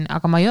vajasin,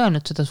 aga ma ei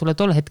öelnud seda sulle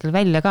tol hetkel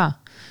välja ka.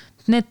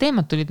 Need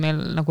teemad tulid meil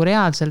nagu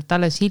reaalselt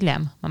alles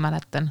hiljem, ma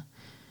mäletan.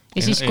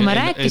 Ja siis, kui me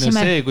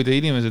rääkisime... See, kui te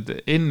inimesed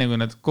enne, kui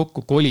nad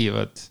kokku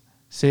kolivad,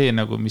 see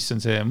nagu, mis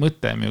on see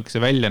mõte, milline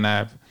see välja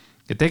näeb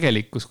ja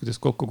tegelikkus, kuidas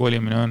kokku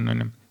kolimine on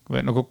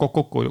nagu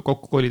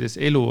kokku kolides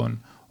elu on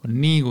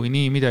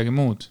nii midagi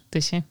muud.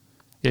 Tõsi.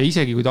 Ja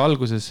isegi kui ta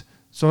alguses,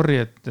 sorry,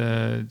 et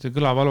see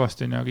kõlab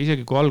halvasti, aga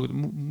isegi kui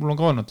mul on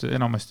ka olnud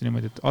enamasti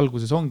niimoodi, et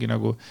alguses ongi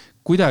nagu,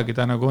 kuidagi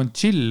ta nagu on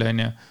chill,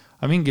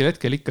 aga mingil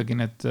hetkel ikkagi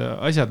need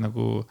asjad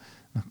nagu,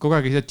 kogu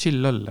aeg ei saa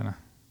chill olla.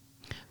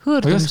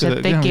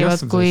 Hõõrdumised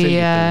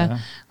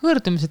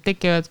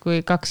tekivad, kui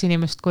kaks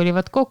inimest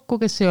kolivad kokku,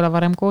 kes ei ole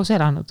varem koos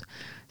elanud.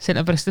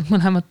 Sellepärast, et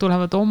mõlemad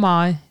tulevad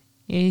oma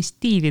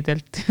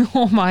stiilidelt,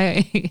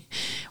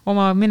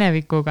 oma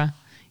minevikuga.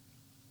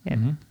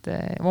 Et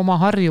oma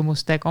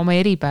harjumustega, oma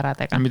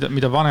eripäradega.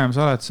 Mida vanem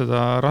sa oled,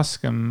 seda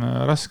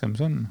raskem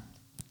see on.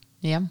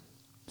 Jah.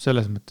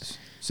 Selles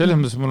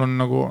mõttes mul on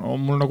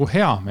nagu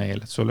hea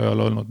meel, et sul ei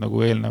ole olnud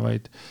nagu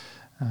eelnevaid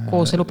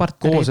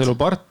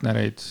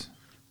kooselupartnereid.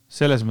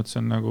 Selles mõttes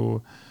on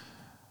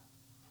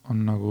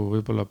nagu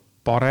võib-olla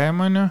parem,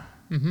 on ju.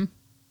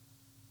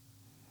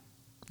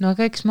 no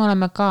aga eks me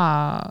oleme ka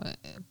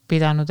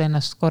pidanud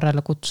ennast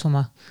korrale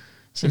kutsuma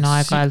siin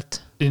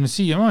aeg-ajalt. No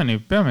siiamaani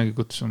peamegi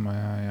kutsuma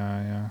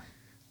ja.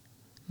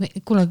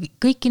 Kuule,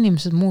 kõik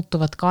inimesed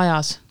muutuvad ka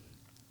ajas.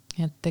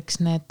 Et eks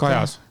need...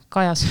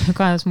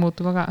 Kajas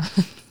muutuva ka.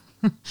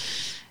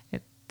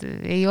 Et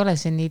ei ole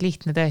see nii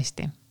lihtne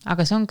tõesti.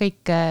 Aga see on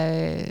kõik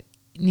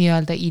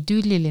nii-öelda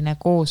idülliline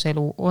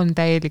kooselu on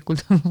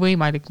täielikult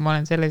võimalik, ma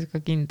olen selles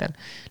ka kindel.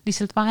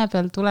 Lihtsalt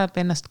vahepeal tuleb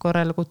ennast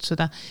korrale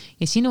kutsuda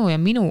ja sinu ja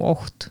minu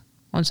oht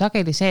on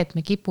sageli see, et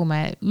me kipume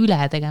üle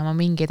tegema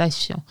mingeid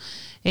asju.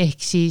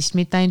 Ehk siis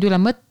mitte ainult üle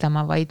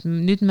mõtlema, vaid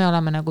nüüd me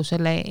oleme nagu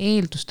selle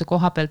eelduste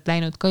koha pealt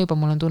läinud ka juba,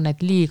 mul on tunne,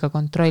 et liiga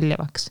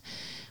kontrollivaks.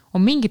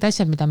 On mingid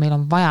asjad, mida meil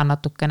on vaja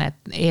natukene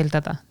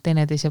eeldada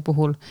teineteise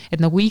puhul. Et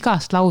nagu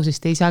igast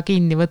lausist ei saa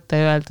kinni võtta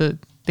ja öelda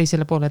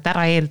teisele poole, et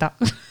ära eelda.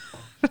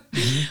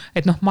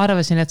 Et noh, ma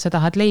arvasin, et sa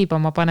tahad leiba,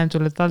 ma panen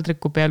sulle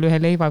taldriku peal ühe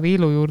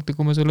leivaviilu juurde,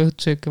 kui ma sulle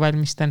õhtusööki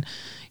valmistan.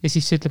 Ja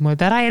siis sa ütleb mulle,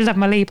 et ära eelda,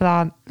 ma leiba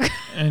tahan.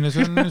 Ei, no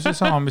see on see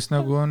sama, mis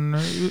nagu on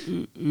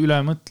üle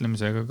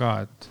mõtlemisega ka,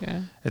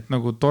 et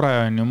nagu tore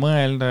on ju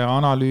mõelda ja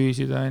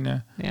analüüsida,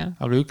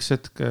 aga üks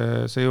hetk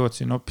sa jõuad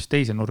siin hoopis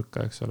teise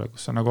nurka, eks ole,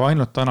 kus sa nagu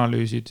ainult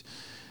analüüsid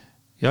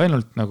ja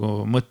ainult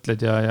nagu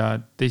mõtled ja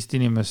teist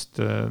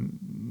inimest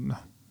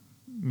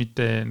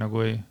mitte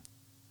nagu ei...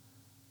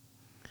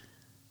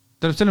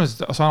 Tähendab selles mõttes,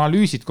 et sa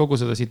analüüsid kogu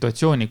seda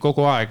situatsiooni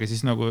kogu aeg ja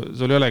siis nagu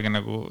sul ei olegi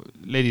nagu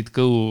let it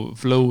go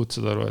flow'd,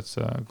 saad aru, et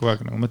sa kogu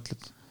aeg nagu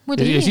mõtled.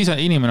 Ja siis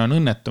inimene on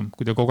õnnetum,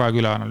 kui ta kogu aeg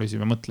üle analüüsib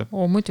ja mõtleb.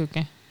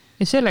 Muidugi.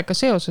 Ja sellega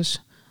seoses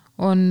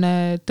on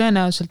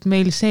tõenäoliselt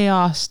meil see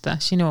aasta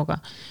sinuga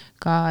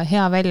ka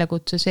hea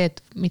väljakutse see, et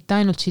mitte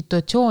ainult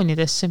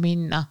situatsioonidesse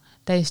minna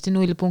täiesti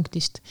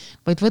nullpunktist,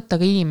 vaid võtta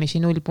ka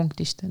inimesi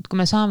nullpunktist. Et kui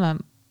me saame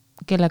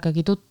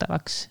kellegagi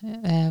tuttavaks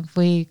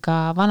või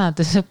ka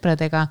vanade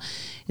sõpradega,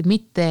 et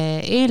mitte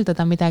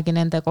eeldada midagi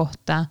nende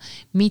kohta,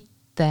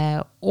 mitte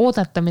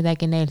oodata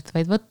midagi neilt,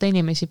 vaid võtta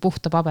inimesi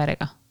puhta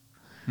paberiga.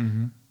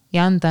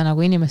 Ja anda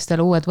nagu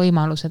inimestele uued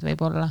võimalused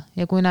võib-olla.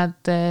 Ja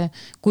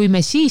kui me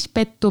siis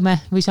pettume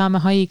või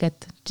saame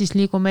haiget, siis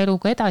liigume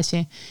eluga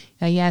edasi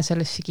ja ei jää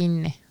sellesse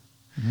kinni.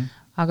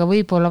 Aga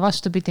võib-olla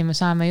vastupidi, me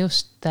saame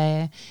just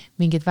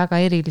mingid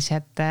väga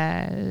erilised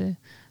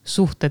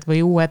suhted või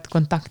uued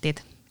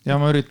kontaktid. Ja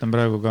ma üritan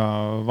praegu ka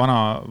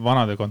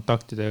vanade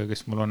kontaktidega,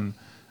 kes mul on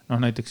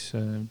näiteks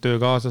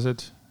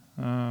töökaaslased,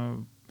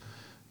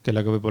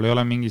 kellega võib-olla ei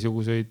ole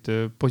mingisuguseid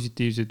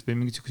positiivseid või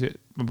mingisuguseid,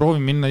 ma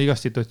proovin minna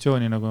igast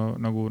situatsiooni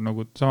nagu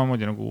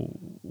samamoodi nagu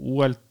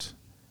uuelt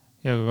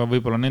ja ka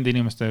võib-olla nende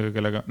inimestega,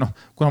 kellega,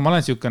 kuna ma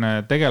olen siukene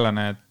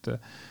tegelane,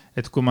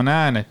 et kui ma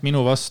näen, et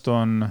minu vastu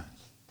on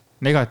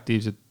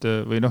negatiivset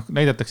või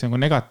näidatakse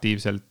nagu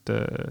negatiivselt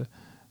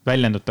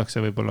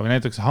väljendutakse võib-olla või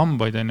näidatakse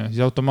hambaid,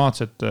 siis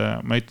automaatselt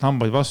ma näitan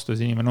hambaid vastu ja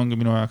see inimene ongi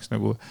minu jaoks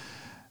nagu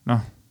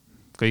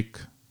kõik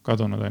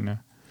kadunud.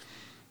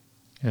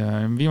 Ja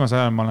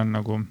viimasel ajal ma olen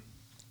nagu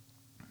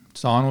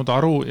saanud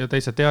aru ja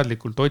täitsa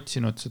teadlikult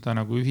otsinud seda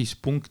nagu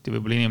ühispunkti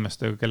võib-olla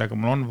inimestega, kellega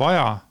mul on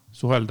vaja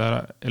suhelda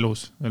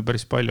elus veel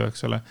päris palju,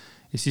 eks ole.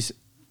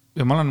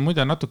 Ja ma olen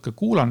muide natuke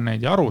kuulan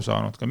neid ja aru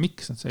saanud ka,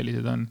 miks nad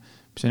sellised on,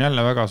 mis on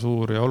jälle väga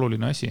suur ja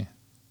oluline asi.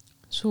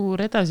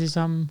 Suur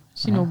edasisamm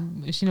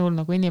sinul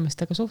nagu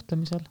inimestega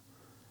suhtlemisel.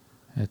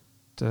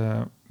 Et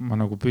ma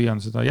nagu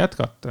püüan seda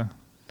jätkata,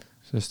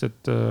 sest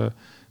et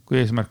kui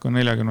eesmärk on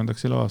 40.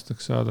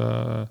 eluaastaks saada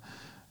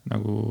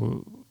nagu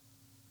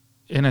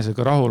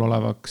enesega rahul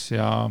olevaks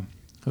ja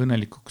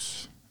õnnelikuks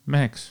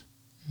meheks,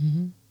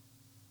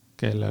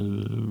 kellel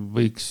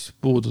võiks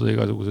puududa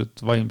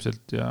igasugused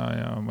vaimselt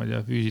ja ma ei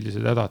tea,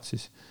 füüsilised hädad,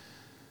 siis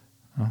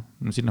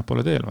sinna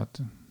pole teel,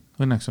 vaata.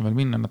 Õnneks on veel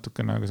minna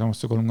natukene, aga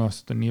samas see 30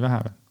 aastat on nii vähe.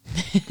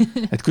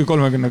 Et kui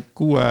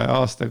 36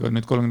 aastaga,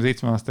 nüüd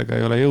 37 aastaga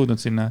ei ole jõudnud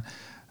sinna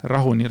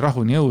rahuni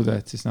jõuda,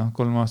 et siis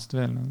 3 aastat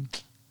veel.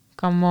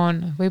 Come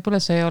on,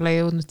 võib-olla sa ei ole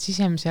jõudnud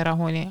sisemise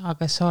rahuni,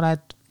 aga sa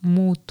oled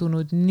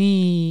muutunud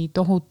nii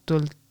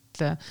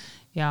tohutult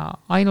ja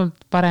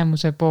ainult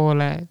paremuse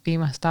poole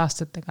viimaste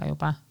aastatega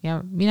juba. Ja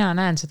mina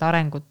näen seda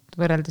arengut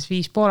võrreldes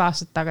 5,5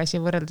 aastat tagasi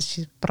ja võrreldes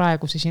siis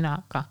praeguse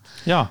sinaga.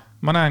 Jaa,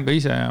 ma näen ka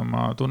ise ja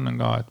ma tunnen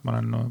ka, et ma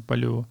olen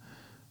palju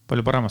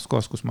paremas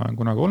kohas, kus ma olen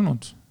kunagi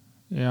olnud.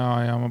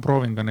 Ja ma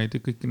proovin ka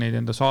kõiki neid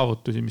enda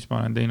saavutusi, mis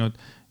ma olen teinud,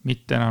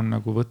 mitte enam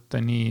nagu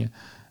võtta nii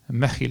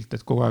mähhilt,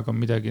 et kogu aeg on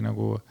midagi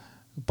nagu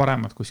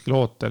paremat kuskil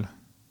ootel.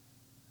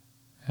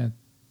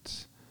 Et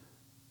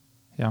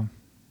jah.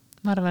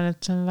 Ma arvan,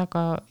 et see on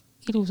väga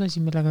ilus asi,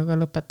 millega ka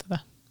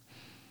lõpetada.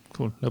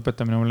 Cool,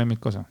 lõpetamine on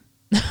lemmik osa.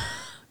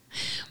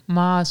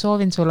 Ma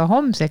soovin sulle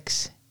homseks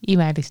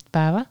imelist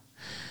päeva,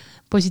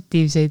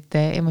 positiivseid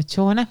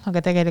emotsioone,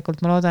 aga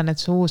tegelikult ma loodan,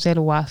 et su uus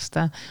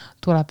eluaasta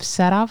tuleb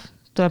särav,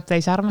 tuleb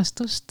täis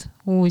armastust,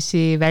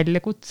 uusi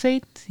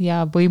väljakutseid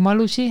ja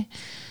võimalusi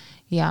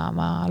ja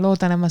ma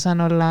loodan, et ma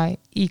saan olla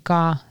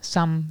iga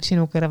samm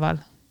sinu kõrval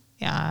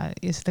ja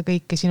seda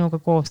kõike sinuga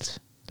koos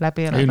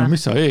läbi elada. Ei, no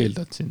mis sa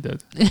eeldad siin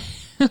tead?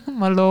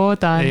 Ma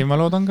loodan. Ei, ma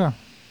loodan ka.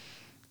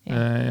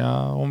 Ja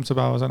homse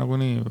päeva sa nagu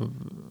nii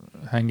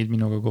hängid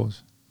minuga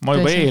koos. ma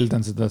juba Tõsi.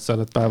 eeldan seda, et sa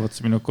oled päev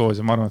otsa minuga koos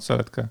ja ma arvan, et sa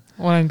oled ka.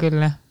 olen küll,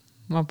 jah.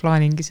 Ma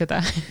plaaningi seda.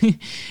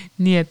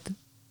 Nii et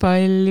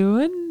palju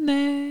õnne.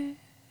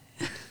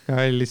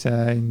 Kallis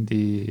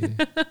Andi.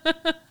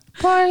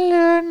 Palju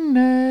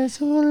õnne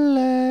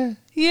sulle.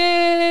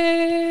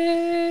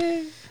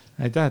 Jee!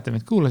 Aitäh, et te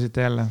meid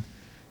kuulasite jälle.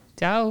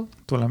 Tšau!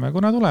 Tuleme,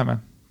 kuna tuleme.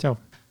 Tšau!